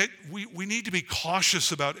 And yet we need to be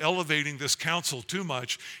cautious about elevating this council too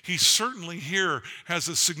much. He certainly here has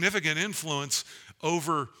a significant influence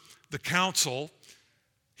over the council.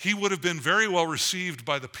 He would have been very well received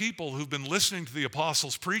by the people who've been listening to the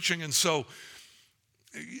apostles preaching, and so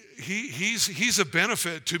he's a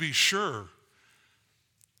benefit, to be sure.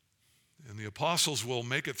 And the apostles will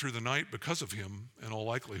make it through the night because of him, in all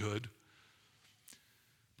likelihood.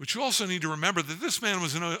 But you also need to remember that this man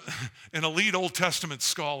was an elite Old Testament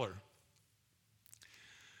scholar.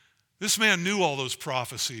 This man knew all those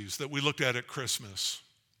prophecies that we looked at Christmas.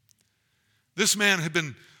 This man had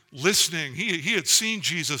been listening. He had seen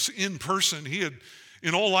Jesus in person. He had,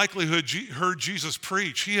 in all likelihood, heard Jesus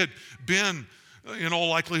preach. He had been, in all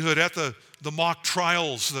likelihood, at the mock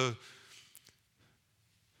trials,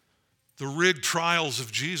 the rigged trials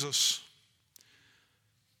of Jesus.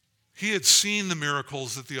 He had seen the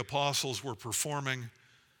miracles that the apostles were performing.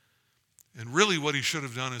 And really what he should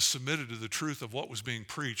have done is submitted to the truth of what was being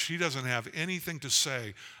preached. He doesn't have anything to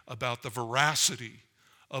say about the veracity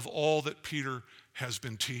of all that Peter has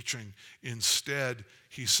been teaching. Instead,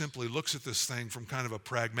 he simply looks at this thing from kind of a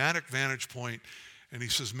pragmatic vantage point, and he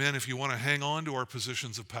says, men, if you want to hang on to our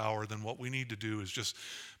positions of power, then what we need to do is just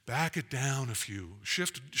back it down a few,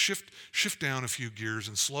 shift down a few gears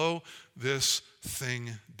and slow this thing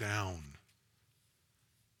down.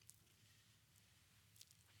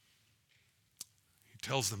 He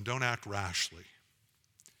tells them, don't act rashly.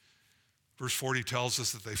 Verse 40 tells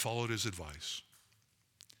us that they followed his advice.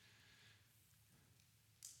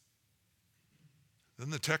 Then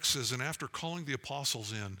the text says, and after calling the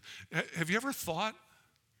apostles in, have you ever thought?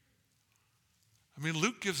 I mean,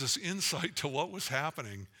 Luke gives us insight to what was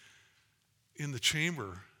happening in the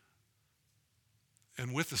chamber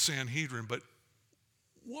and with the Sanhedrin, but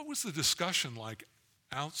what was the discussion like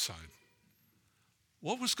outside?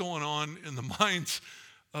 What was going on in the minds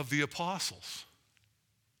of the apostles?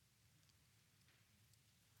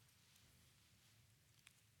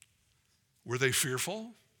 Were they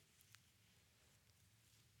fearful?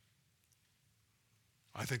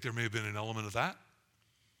 I think there may have been an element of that.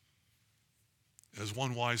 As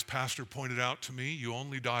one wise pastor pointed out to me, you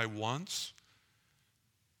only die once.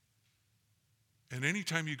 And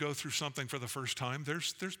anytime you go through something for the first time,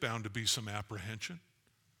 there's bound to be some apprehension.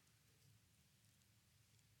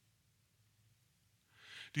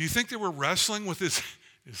 Do you think they were wrestling with this?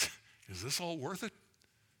 Is this all worth it?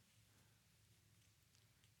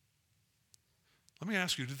 Let me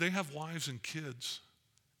ask you, did they have wives and kids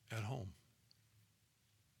at home?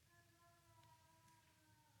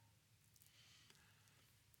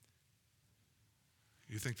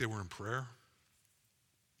 You think they were in prayer?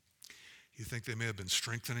 You think they may have been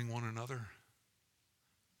strengthening one another?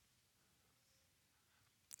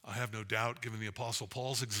 I have no doubt, given the Apostle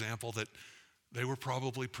Paul's example, that they were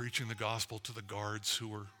probably preaching the gospel to the guards who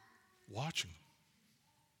were watching.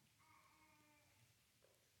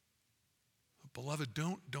 Beloved,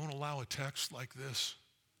 don't allow a text like this,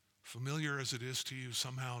 familiar as it is to you,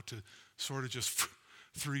 somehow to sort of just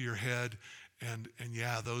through your head and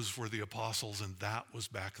yeah, those were the apostles and that was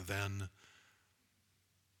back then.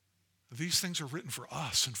 These things are written for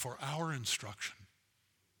us and for our instruction.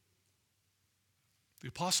 The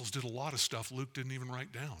apostles did a lot of stuff Luke didn't even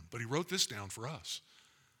write down, but he wrote this down for us.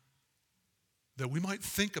 That we might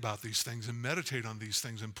think about these things and meditate on these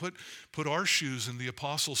things and put our shoes in the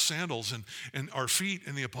apostles' sandals and our feet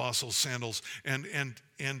in the apostles' sandals and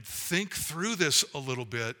think through this a little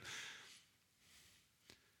bit.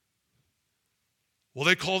 Well,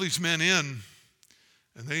 they call these men in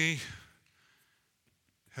and they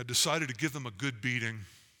had decided to give them a good beating.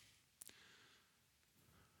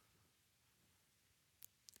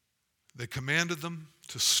 They commanded them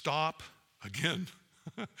to stop again.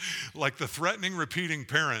 Like the threatening, repeating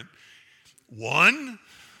parent. 1,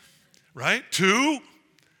 right? 2,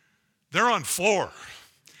 they're on 4.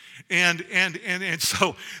 And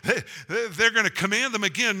so they're going to command them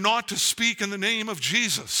again not to speak in the name of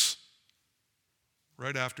Jesus.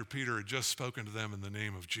 Right after Peter had just spoken to them in the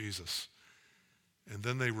name of Jesus. And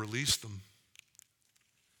then they released them.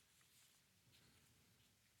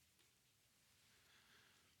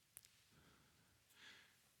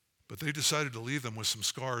 But they decided to leave them with some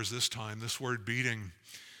scars this time. This word beating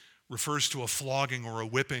refers to a flogging or a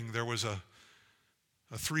whipping. There was a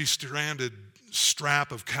 3-stranded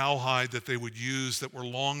strap of cowhide that they would use that were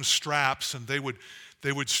long straps, and they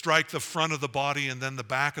would strike the front of the body and then the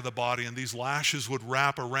back of the body, and these lashes would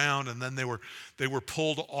wrap around, and then they were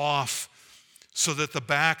pulled off so that the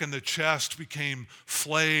back and the chest became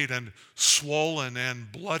flayed and swollen and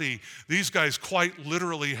bloody. These guys quite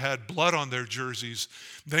literally had blood on their jerseys.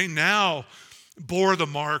 They now bore the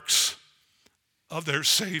marks of their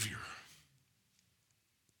Savior.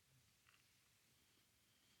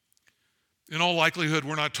 In all likelihood,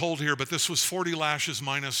 we're not told here, but this was 40 lashes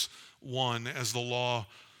minus 1 as the law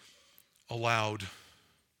allowed.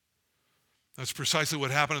 That's precisely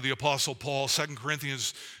what happened to the Apostle Paul. 2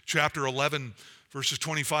 Corinthians chapter 11, verses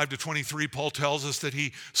 25 to 23, Paul tells us that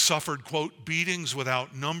he suffered, quote, beatings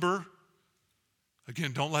without number.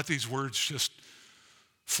 Again, don't let these words just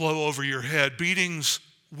flow over your head. Beatings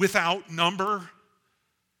without number,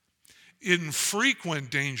 in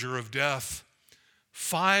frequent danger of death,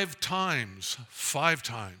 5 times,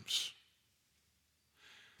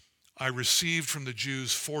 I received from the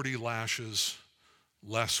Jews 40 lashes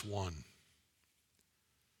less 1.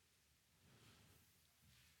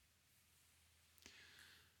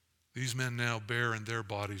 These men now bear in their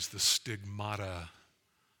bodies the stigmata.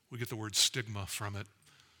 We get the word stigma from it.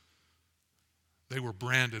 They were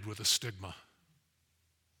branded with a stigma.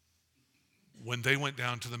 When they went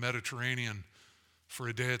down to the Mediterranean for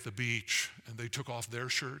a day at the beach and they took off their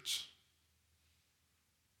shirts,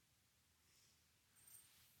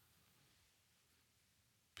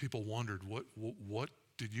 people wondered, what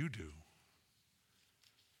did you do?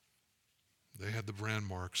 They had the brand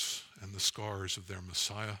marks and the scars of their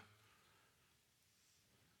Messiah.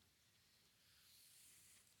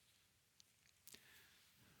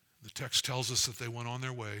 The text tells us that they went on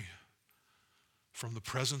their way from the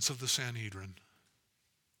presence of the Sanhedrin,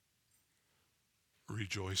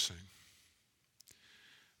 rejoicing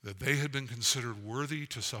that they had been considered worthy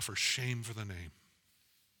to suffer shame for the name.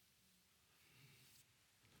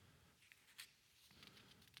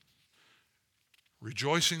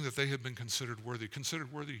 Rejoicing that they had been considered worthy.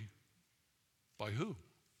 Considered worthy by who?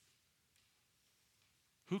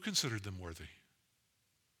 Who considered them worthy?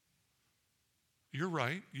 You're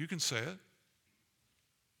right. You can say it.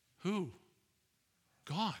 Who?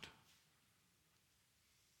 God.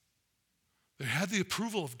 They had the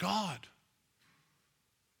approval of God.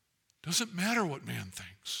 Doesn't matter what man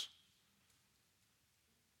thinks.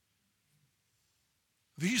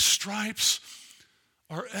 These stripes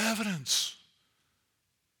are evidence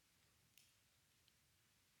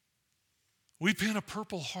We pin a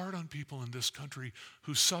Purple Heart on people in this country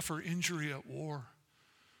who suffer injury at war.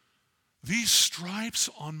 These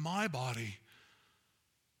stripes on my body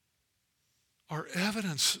are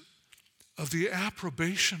evidence of the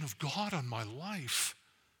approbation of God on my life.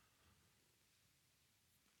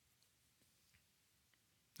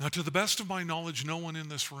 Now, to the best of my knowledge, no one in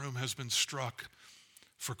this room has been struck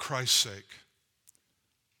for Christ's sake.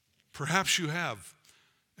 Perhaps you have,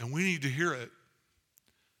 and we need to hear it.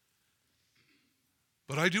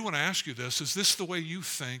 But I do want to ask you this. Is this the way you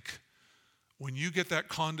think when you get that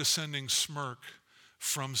condescending smirk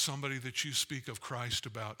from somebody that you speak of Christ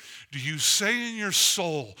about? Do you say in your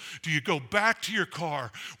soul, do you go back to your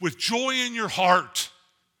car with joy in your heart,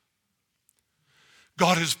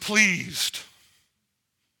 God is pleased.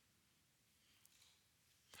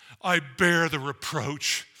 I bear the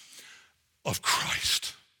reproach of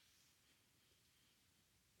Christ.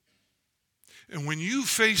 And when you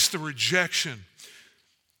face the rejection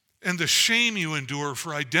and the shame you endure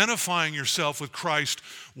for identifying yourself with Christ,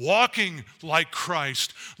 walking like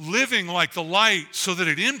Christ, living like the light so that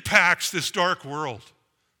it impacts this dark world,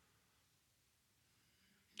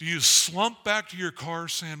 do you slump back to your car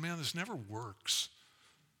saying, man, this never works?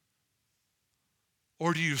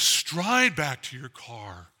 Or do you stride back to your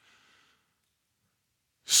car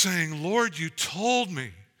saying, Lord, you told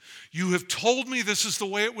me. You have told me this is the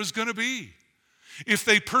way it was going to be. If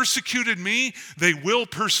they persecuted me, they will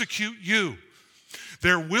persecute you.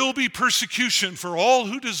 There will be persecution for all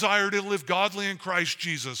who desire to live godly in Christ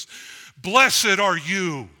Jesus. Blessed are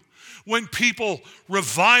you when people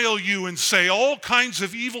revile you and say all kinds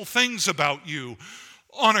of evil things about you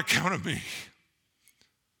on account of me.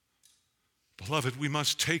 Beloved, we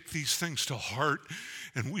must take these things to heart,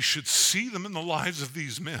 and we should see them in the lives of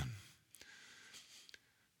these men.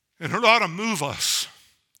 And it ought to move us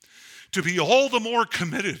to be all the more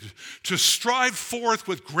committed to strive forth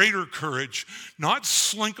with greater courage, not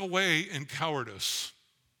slink away in cowardice.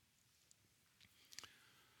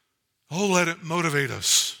 Oh, let it motivate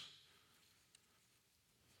us.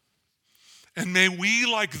 And may we,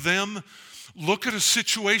 like them, look at a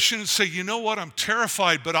situation and say, you know what, I'm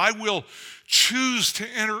terrified, but I will choose to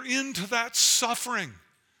enter into that suffering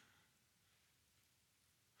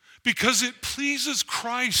because it pleases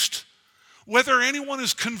Christ, whether anyone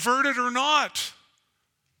is converted or not.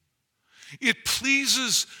 It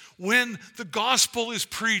pleases when the gospel is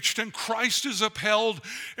preached and Christ is upheld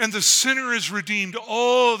and the sinner is redeemed.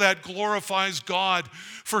 Oh, that glorifies God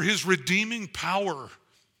for his redeeming power.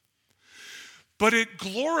 But it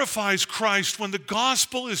glorifies Christ when the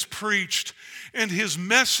gospel is preached and his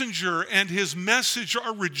messenger and his message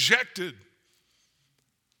are rejected.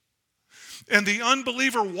 And the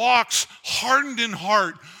unbeliever walks hardened in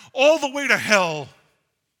heart all the way to hell,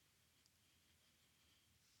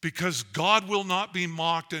 because God will not be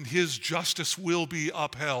mocked and his justice will be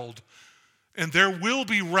upheld. And there will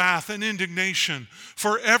be wrath and indignation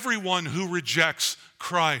for everyone who rejects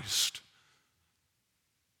Christ.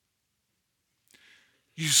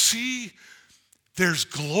 You see, there's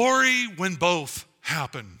glory when both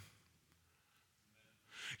happen.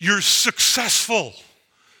 You're successful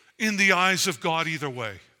in the eyes of God either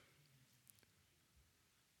way.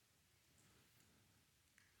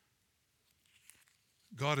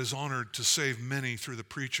 God is honored to save many through the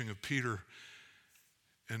preaching of Peter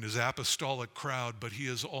and his apostolic crowd, but he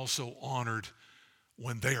is also honored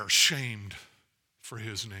when they are shamed for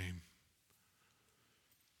his name.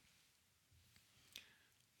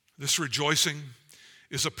 This rejoicing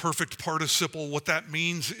is a perfect participle. What that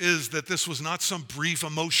means is that this was not some brief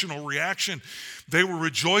emotional reaction. They were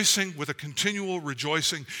rejoicing with a continual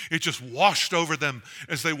rejoicing. It just washed over them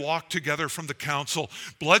as they walked together from the council,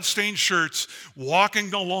 bloodstained shirts,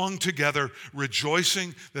 walking along together,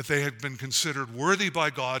 rejoicing that they had been considered worthy by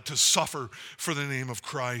God to suffer for the name of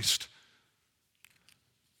Christ.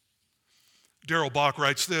 Darrell Bock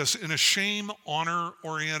writes this: in a shame,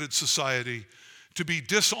 honor-oriented society, to be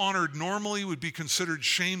dishonored normally would be considered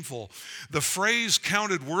shameful. The phrase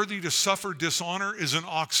counted worthy to suffer dishonor is an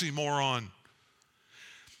oxymoron.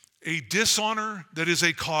 A dishonor that is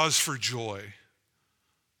a cause for joy.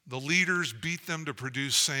 The leaders beat them to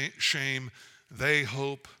produce shame. They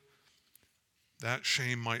hope that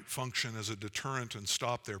shame might function as a deterrent and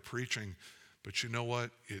stop their preaching. But you know what?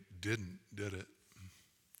 It didn't, did it?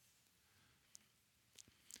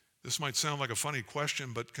 This might sound like a funny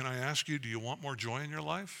question, but can I ask you, do you want more joy in your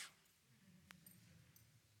life?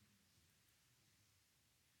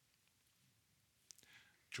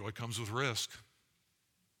 Joy comes with risk.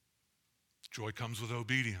 Joy comes with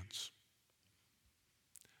obedience.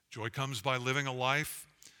 Joy comes by living a life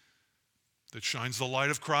that shines the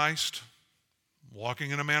light of Christ,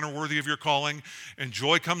 walking in a manner worthy of your calling, and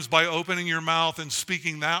joy comes by opening your mouth and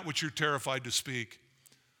speaking that which you're terrified to speak.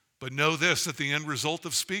 But know this, that the end result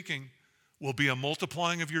of speaking will be a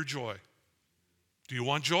multiplying of your joy. Do you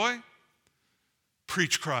want joy?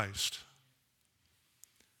 Preach Christ.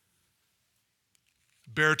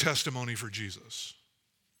 Bear testimony for Jesus.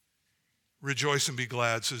 Rejoice and be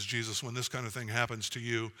glad, says Jesus, when this kind of thing happens to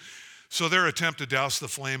you. So their attempt to douse the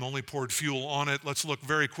flame only poured fuel on it. Let's look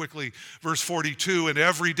very quickly. Verse 42, and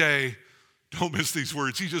every day, don't miss these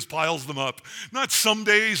words, he just piles them up. Not some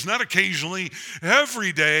days, not occasionally,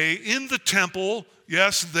 every day in the temple,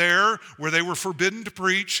 yes, there where they were forbidden to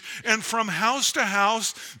preach, and from house to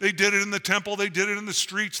house, they did it in the temple, they did it in the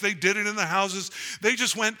streets, they did it in the houses. They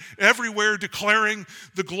just went everywhere declaring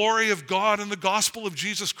the glory of God and the gospel of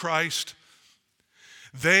Jesus Christ.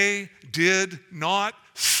 They did not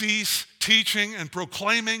cease teaching and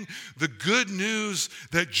proclaiming the good news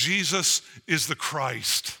that Jesus is the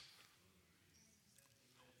Christ.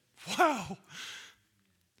 Wow.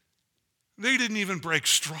 They didn't even break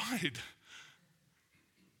stride.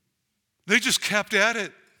 They just kept at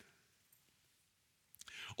it.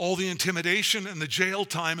 All the intimidation and the jail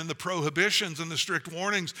time and the prohibitions and the strict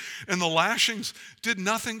warnings and the lashings did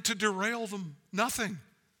nothing to derail them. Nothing.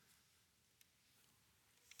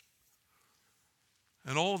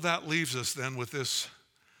 And all of that leaves us then with this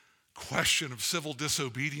question of civil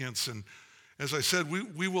disobedience. And as I said,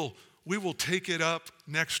 we will take it up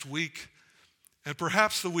next week. And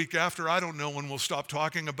perhaps the week after, I don't know when we'll stop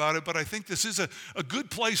talking about it, but I think this is a good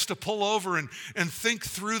place to pull over and think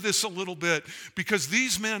through this a little bit, because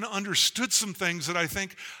these men understood some things that I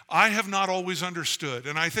think I have not always understood.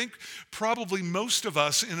 And I think probably most of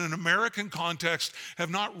us in an American context have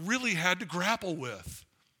not really had to grapple with.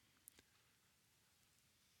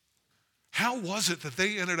 How was it that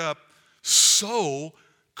they ended up so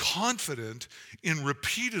confident in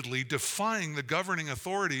repeatedly defying the governing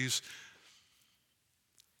authorities?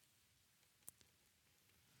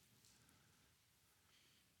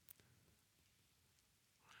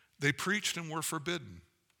 They preached and were forbidden,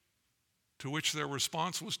 to which their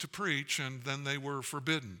response was to preach, and then they were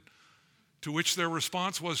forbidden. To which their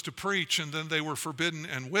response was to preach, and then they were forbidden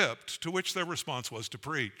and whipped, to which their response was to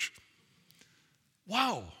preach.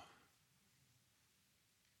 Wow.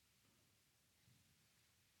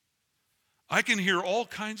 I can hear all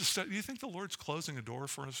kinds of stuff. Do you think the Lord's closing a door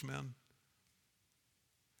for us men?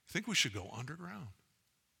 I think we should go underground.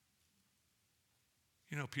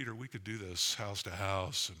 You know, Peter, we could do this house to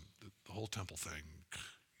house and the whole temple thing.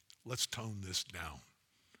 Let's tone this down.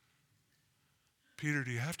 Peter,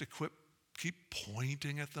 do you have to keep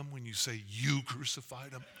pointing at them when you say you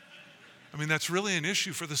crucified him? I mean, that's really an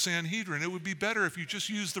issue for the Sanhedrin. It would be better if you just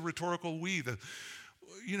used the rhetorical we.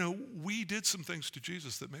 We did some things to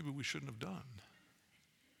Jesus that maybe we shouldn't have done.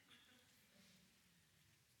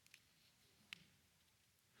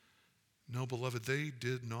 No, beloved, they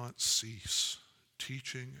did not cease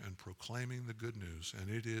teaching and proclaiming the good news, and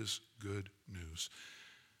it is good news,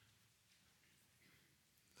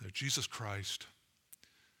 that Jesus Christ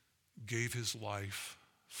gave his life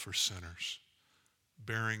for sinners,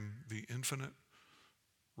 bearing the infinite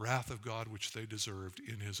wrath of God which they deserved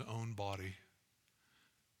in his own body,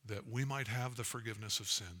 that we might have the forgiveness of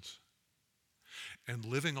sins, and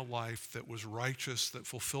living a life that was righteous, that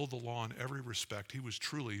fulfilled the law in every respect. He was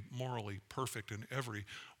truly morally perfect in every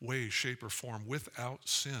way, shape, or form, without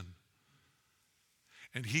sin.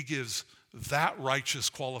 And he gives that righteous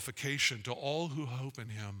qualification to all who hope in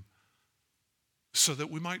him, so that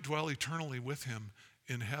we might dwell eternally with him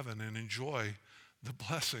in heaven and enjoy the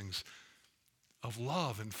blessings of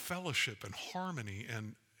love and fellowship and harmony,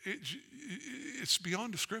 and it's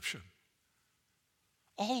beyond description.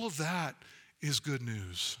 All of that is good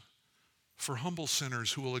news for humble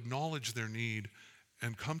sinners who will acknowledge their need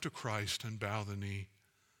and come to Christ and bow the knee.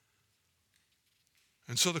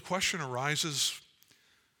 And so the question arises,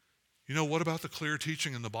 what about the clear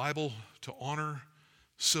teaching in the Bible to honor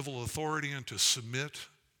civil authority and to submit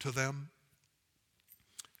to them,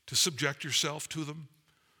 to subject yourself to them?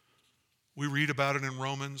 We read about it in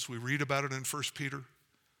Romans. We read about it in 1 Peter.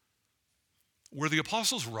 Were the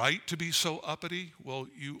apostles right to be so uppity? Well,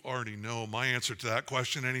 you already know my answer to that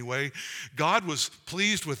question anyway. God was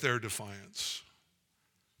pleased with their defiance.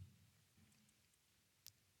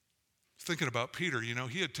 Thinking about Peter,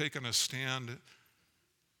 he had taken a stand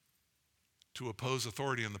to oppose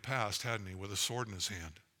authority in the past, hadn't he, with a sword in his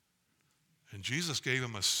hand. And Jesus gave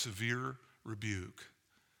him a severe rebuke.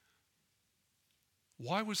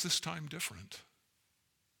 Why was this time different?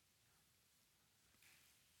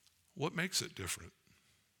 What makes it different?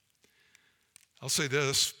 I'll say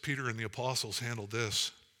this, Peter and the apostles handled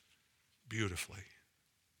this beautifully,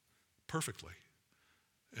 perfectly.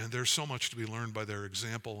 And there's so much to be learned by their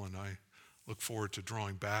example, and I look forward to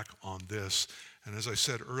drawing back on this. And as I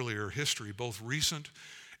said earlier, history, both recent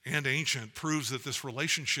and ancient, proves that this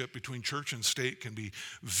relationship between church and state can be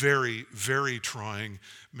very, very trying.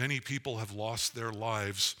 Many people have lost their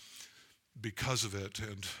lives because of it,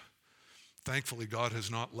 and thankfully God has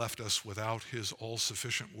not left us without his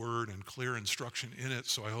all-sufficient word and clear instruction in it,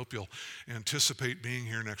 so I hope you'll anticipate being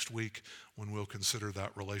here next week when we'll consider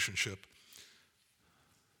that relationship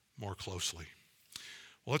more closely.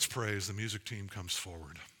 Well, let's pray as the music team comes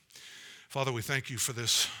forward. Father, we thank you for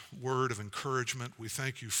this word of encouragement. We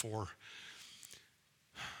thank you for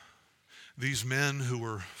these men who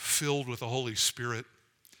were filled with the Holy Spirit,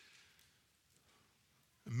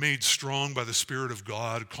 made strong by the Spirit of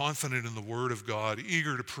God, confident in the Word of God,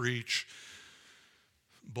 eager to preach,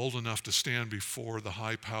 bold enough to stand before the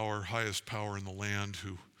highest power in the land,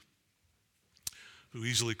 who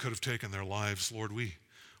easily could have taken their lives. Lord, we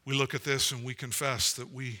look at this and we confess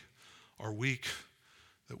that we are weak,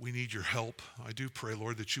 that we need your help. I do pray,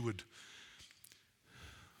 Lord, that you would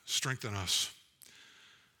strengthen us,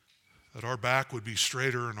 that our back would be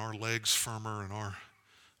straighter and our legs firmer and our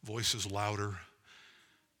voices louder.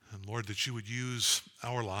 And Lord, that you would use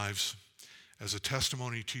our lives as a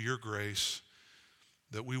testimony to your grace,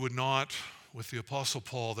 that we would not, with the Apostle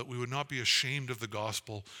Paul, that we would not be ashamed of the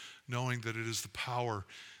gospel, knowing that it is the power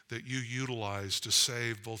that you utilize to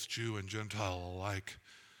save both Jew and Gentile alike.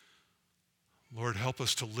 Lord, help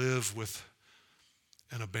us to live with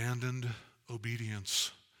an abandoned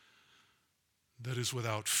obedience that is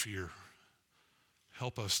without fear.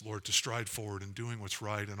 Help us, Lord, to stride forward in doing what's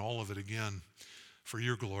right, and all of it, again, for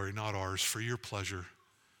your glory, not ours, for your pleasure,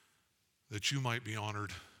 that you might be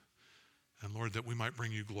honored, and Lord, that we might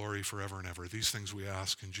bring you glory forever and ever. These things we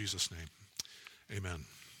ask in Jesus' name. Amen.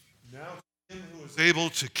 Now to him who is able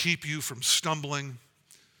to keep you from stumbling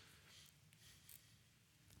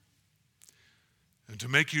and to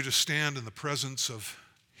make you to stand in the presence of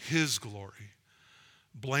his glory,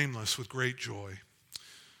 blameless with great joy.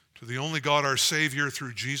 To the only God, our Savior,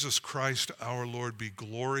 through Jesus Christ our Lord, be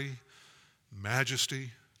glory,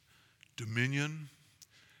 majesty, dominion,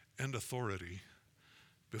 and authority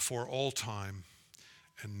before all time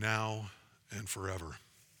and now and forever.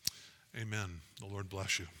 Amen. The Lord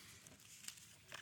bless you.